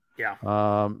dubious. Yeah.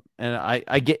 And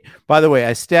I get. By the way,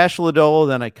 I stashed Lodolo,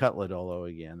 then I cut Lodolo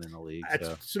again in the league.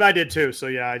 That's what I did too. So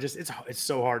yeah, it's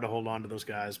so hard to hold on to those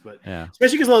guys, but yeah,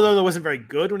 especially because Lodolo wasn't very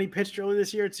good when he pitched early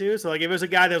this year too. So like, if it was a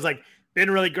guy that was like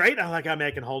been really great, I'm like,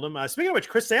 I can hold him. Speaking of which,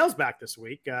 Chris Sale's back this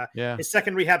week. His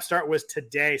second rehab start was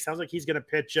today. Sounds like he's going to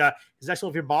pitch his next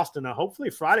one for Boston.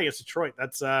 Hopefully Friday against Detroit.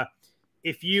 That's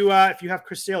if you have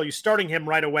Chris Sale, you're starting him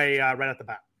right away, right at the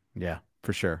bat. Yeah.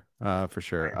 For sure.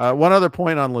 One other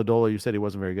point on Lodolo, you said he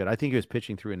wasn't very good. I think he was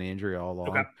pitching through an injury all along.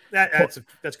 Okay. That's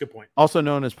a good point. Also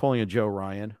known as pulling a Joe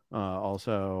Ryan.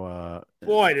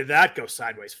 Boy, did that go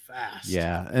sideways fast.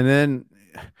 Yeah. And then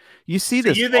you see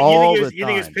this you think he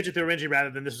was pitching through an injury rather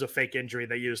than this was a fake injury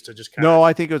they used to just No,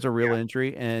 I think it was a real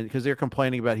injury, and because they're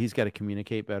complaining about he's got to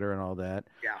communicate better and all that.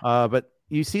 Yeah. But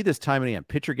you see this time and again,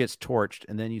 pitcher gets torched,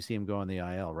 and then you see him go on the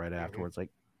IL right afterwards.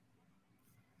 Like,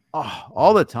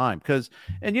 all the time. Because,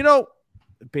 and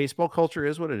baseball culture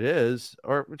is what it is,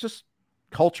 or just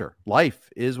culture. Life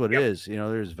is what it is.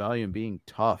 There's value in being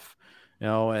tough,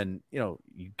 and, you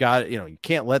got, you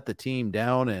can't let the team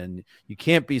down, and you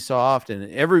can't be soft, and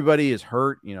everybody is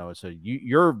hurt, so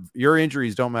your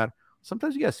injuries don't matter.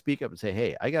 Sometimes you got to speak up and say,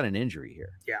 hey, I got an injury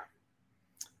here. Yeah.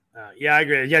 I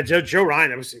agree. Yeah, Joe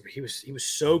Ryan, he was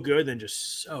so good and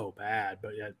just so bad.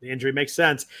 But yeah, the injury makes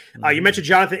sense. You mentioned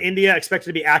Jonathan India, expected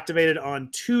to be activated on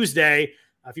Tuesday.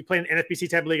 If you play an NFBC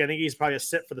type league, I think he's probably a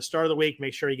sit for the start of the week.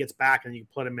 Make sure he gets back, and you can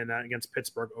put him in against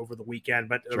Pittsburgh over the weekend.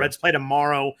 But the Reds play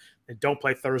tomorrow and don't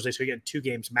play Thursday, so you get 2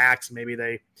 games max. Maybe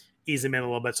they ease him in a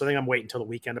little bit. So I think I'm waiting until the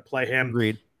weekend to play him.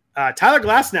 Agreed. Tyler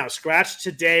Glasnow scratched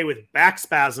today with back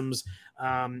spasms.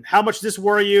 How much does this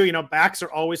worry you? Backs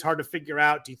are always hard to figure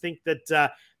out. Do you think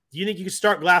you can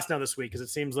start Glasnow this week? Because it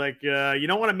seems like you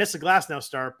don't want to miss a Glasnow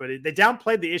start, but they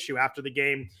downplayed the issue after the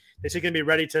game. They said going to be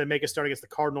ready to make a start against the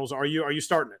Cardinals. Are you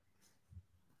starting it?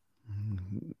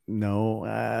 No,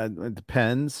 it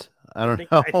depends. I don't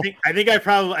know. I think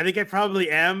I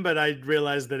probably am, but I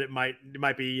realize that it might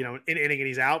be an inning and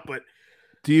he's out. But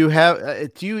do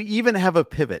you even have a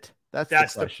pivot? That's the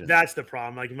question. That's the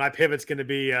problem. Like my pivot's going to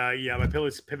be my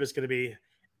pivot's going to be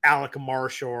Alec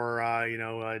Marsh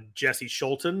or Jesse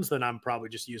Schultens. Then I'm probably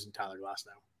just using Tyler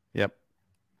Glasnow. Yep.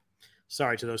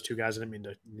 Sorry to those two guys. I didn't mean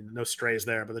to, no strays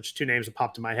there, but there's two names that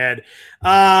popped in my head.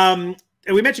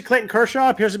 And we mentioned Clayton Kershaw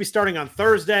appears to be starting on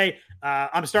Thursday.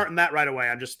 I'm starting that right away.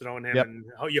 I'm just throwing him, and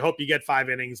you hope you get 5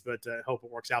 innings, but hope it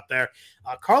works out there.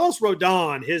 Carlos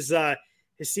Rodon, his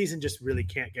season just really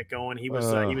can't get going. He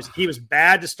was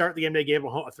bad to start the game. They gave a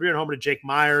 3-run homer to Jake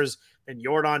Myers. Then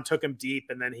Jordan took him deep,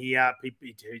 and then he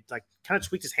like kind of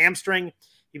tweaked his hamstring.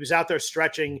 He was out there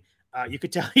stretching. You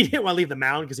could tell he didn't want to leave the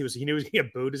mound because he knew he was going to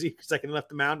get booed as he second left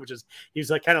the mound, he was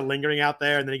like kind of lingering out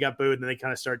there, and then he got booed, and then they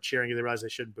kind of started cheering. They realized they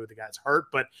shouldn't boo the guy that's hurt,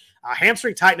 but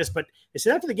hamstring tightness. But they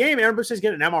said after the game, Aaron Boone says he's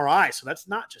getting an MRI, so that's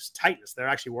not just tightness. They're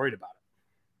actually worried about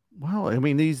it. Well, I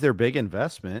mean, he's their big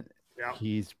investment. Yeah.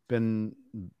 He's been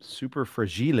super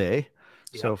fragile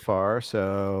so far.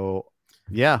 So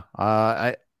yeah,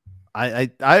 I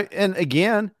and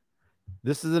again,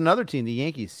 this is another team, the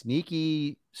Yankees,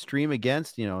 sneaky stream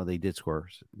against, they did score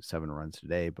 7 runs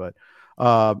today, but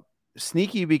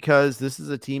sneaky because this is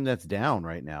a team that's down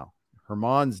right now.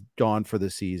 Herman's gone for the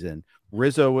season.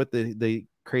 Rizzo with the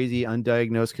crazy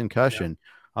undiagnosed concussion.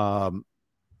 Yeah.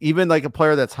 Even like a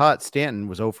player that's hot, Stanton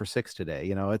was 0 for 6 today.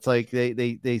 It's like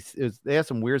they have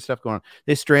some weird stuff going on.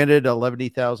 They stranded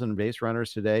 11,000 base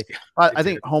runners today. I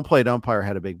think home plate umpire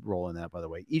had a big role in that, by the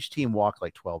way. Each team walked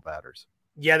like 12 batters.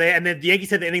 Yeah, and then the Yankees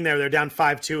had the inning there. They're down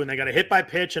 5-2, and they got a hit by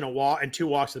pitch and a walk and 2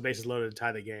 walks to the bases loaded to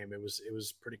tie the game. It was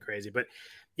pretty crazy. But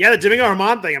yeah, the Domingo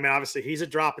Germán thing. I mean, obviously he's a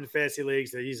drop in fantasy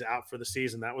leagues. That he's out for the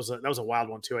season. That was a wild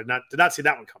one too. I did not see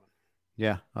that one coming.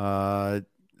 Yeah,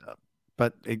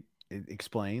 but it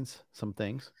explains some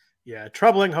things. Yeah,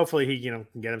 troubling. Hopefully he can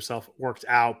get himself worked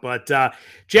out. But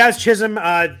Jazz Chisholm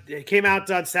came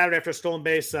out on Saturday after a stolen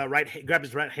base, grabbed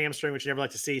his right hamstring, which you never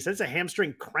like to see. He said it's a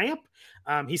hamstring cramp.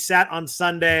 He sat on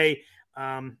Sunday.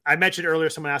 I mentioned earlier,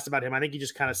 someone asked about him. I think you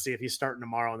just kind of see if he's starting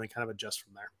tomorrow and then kind of adjust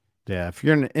from there. Yeah, if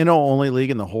you're in an NL only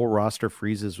league and the whole roster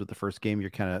freezes with the first game, you're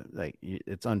kind of like,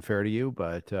 it's unfair to you.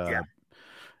 But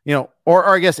or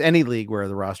I guess any league where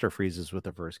the roster freezes with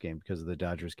the first game because the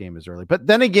Dodgers game is early. But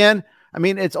then again, I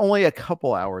mean, it's only a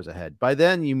couple hours ahead. By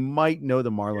then, you might know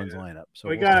the Marlins lineup. So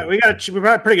we got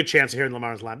a pretty good chance of hearing the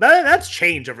Marlins lineup. That's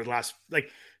changed over the last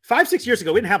 5-6 years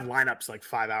ago. We didn't have lineups like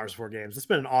 5 hours before games. It's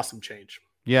been an awesome change.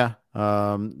 Yeah.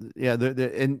 And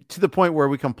to the point where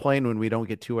we complain when we don't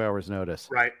get 2 hours notice.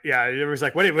 Right. Yeah. It was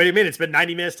like, what do you mean? It's been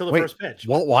 90 minutes till the first pitch.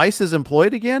 Walt Weiss is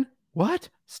employed again? What?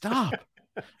 Stop.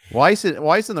 Weiss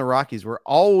and the Rockies were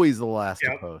always the last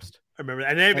to post. I remember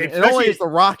that. And it only is the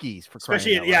Rockies for crying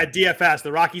especially out loud. DFS.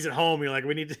 The Rockies at home. You're like,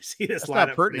 we need to see this lineup.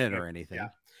 Not pertinent or anything. Yeah.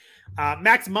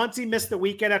 Max Muncy missed the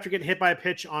weekend after getting hit by a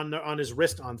pitch on his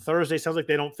wrist on Thursday. Sounds like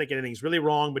they don't think anything's really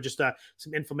wrong, but just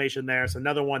some inflammation there. So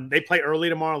another one. They play early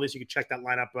tomorrow. At least you can check that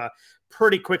lineup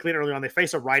pretty quickly and early on. They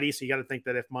face a righty, so you got to think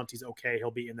that if Muncy's okay,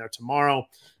 he'll be in there tomorrow.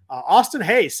 Austin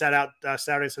Hayes sat out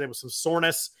Saturday and Sunday with some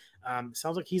soreness.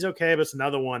 Sounds like he's okay, but it's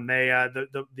another one. They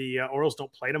the Orioles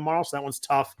don't play tomorrow, so that one's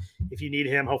tough. If you need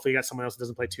him, hopefully you got someone else that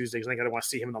doesn't play Tuesday, because I think I want to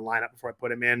see him in the lineup before I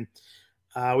put him in.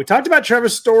 We talked about Trevor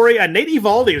Story. Nate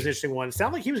Eovaldi was an interesting one. It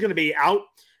sounded like he was going to be out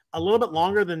a little bit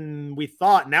longer than we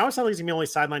thought. Now it sounds like he's going to be only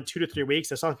sidelined 2 to 3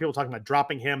 weeks. I saw people talking about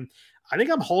dropping him. I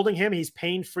think I'm holding him. He's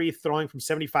pain-free throwing from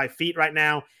 75 feet right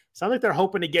now. Sounds like they're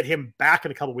hoping to get him back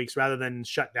in a couple weeks rather than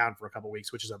shut down for a couple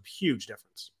weeks, which is a huge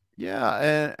difference.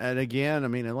 Yeah, and again, I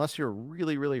mean, unless you're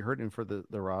really, really hurting for the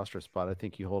roster spot, I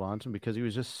think you hold on to him because he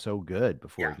was just so good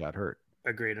before he got hurt.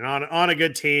 Agreed. And on a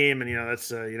good team, and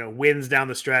that's wins down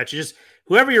the stretch. You just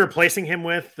whoever you're replacing him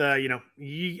with,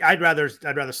 I'd rather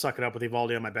suck it up with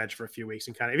Eovaldi on my bench for a few weeks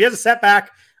and kind of, if he has a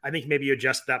setback, I think maybe you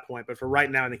adjust at that point. But for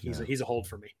right now, I think he's a hold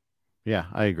for me. Yeah,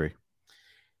 I agree.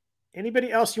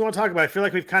 Anybody else you want to talk about? I feel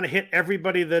like we've kind of hit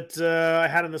everybody that I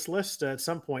had on this list at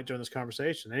some point during this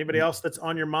conversation. Anybody else that's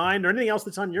on your mind, or anything else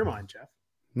that's on your mind, Jeff?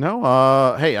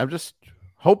 No. Hey, I'm just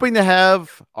hoping to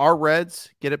have our Reds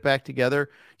get it back together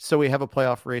so we have a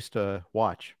playoff race to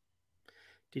watch.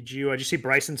 Did you see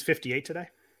Bryson's 58 today?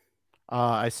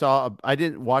 I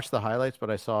didn't watch the highlights, but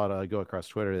I saw it go across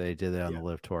Twitter. They did it on the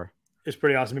Live Tour. It's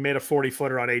pretty awesome. He made a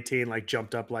 40-footer on 18, like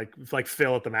jumped up like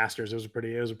Phil at the Masters. It was a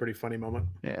pretty funny moment.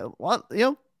 Yeah, well,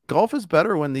 golf is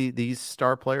better when these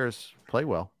star players play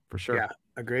well, for sure. Yeah,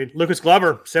 agreed. Lucas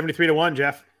Glover, 73-1,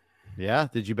 Jeff. Yeah,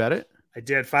 did you bet it? I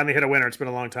did. Finally hit a winner. It's been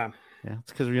a long time. Yeah,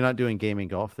 it's because you're not doing gaming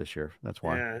golf this year. That's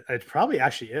why. Yeah, it probably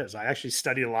actually is. I actually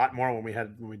studied a lot more when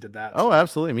we did that. Oh,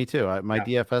 absolutely. Me too. My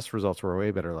DFS results were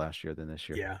way better last year than this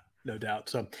year. Yeah, no doubt.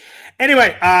 So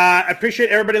anyway, I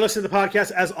appreciate everybody listening to the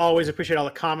podcast. As always, appreciate all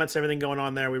the comments, everything going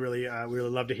on there. We really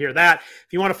love to hear that.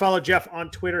 If you want to follow Jeff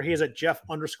on Twitter, he is at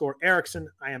Jeff_Erickson.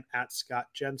 I am at Scott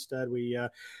Genstead.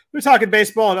 We're talking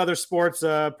baseball and other sports,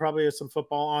 probably some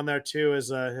football on there too, as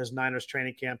his Niners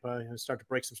training camp start to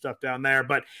break some stuff down there.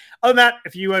 But other than that,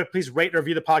 if you please rate and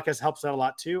review the podcast, it helps out a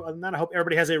lot too. Other than that, I hope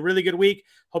everybody has a really good week.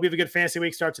 Hope you have a good fantasy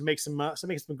week. Start to make some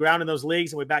ground in those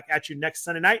leagues, and we're back at you next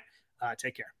Sunday night.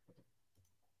 Take care.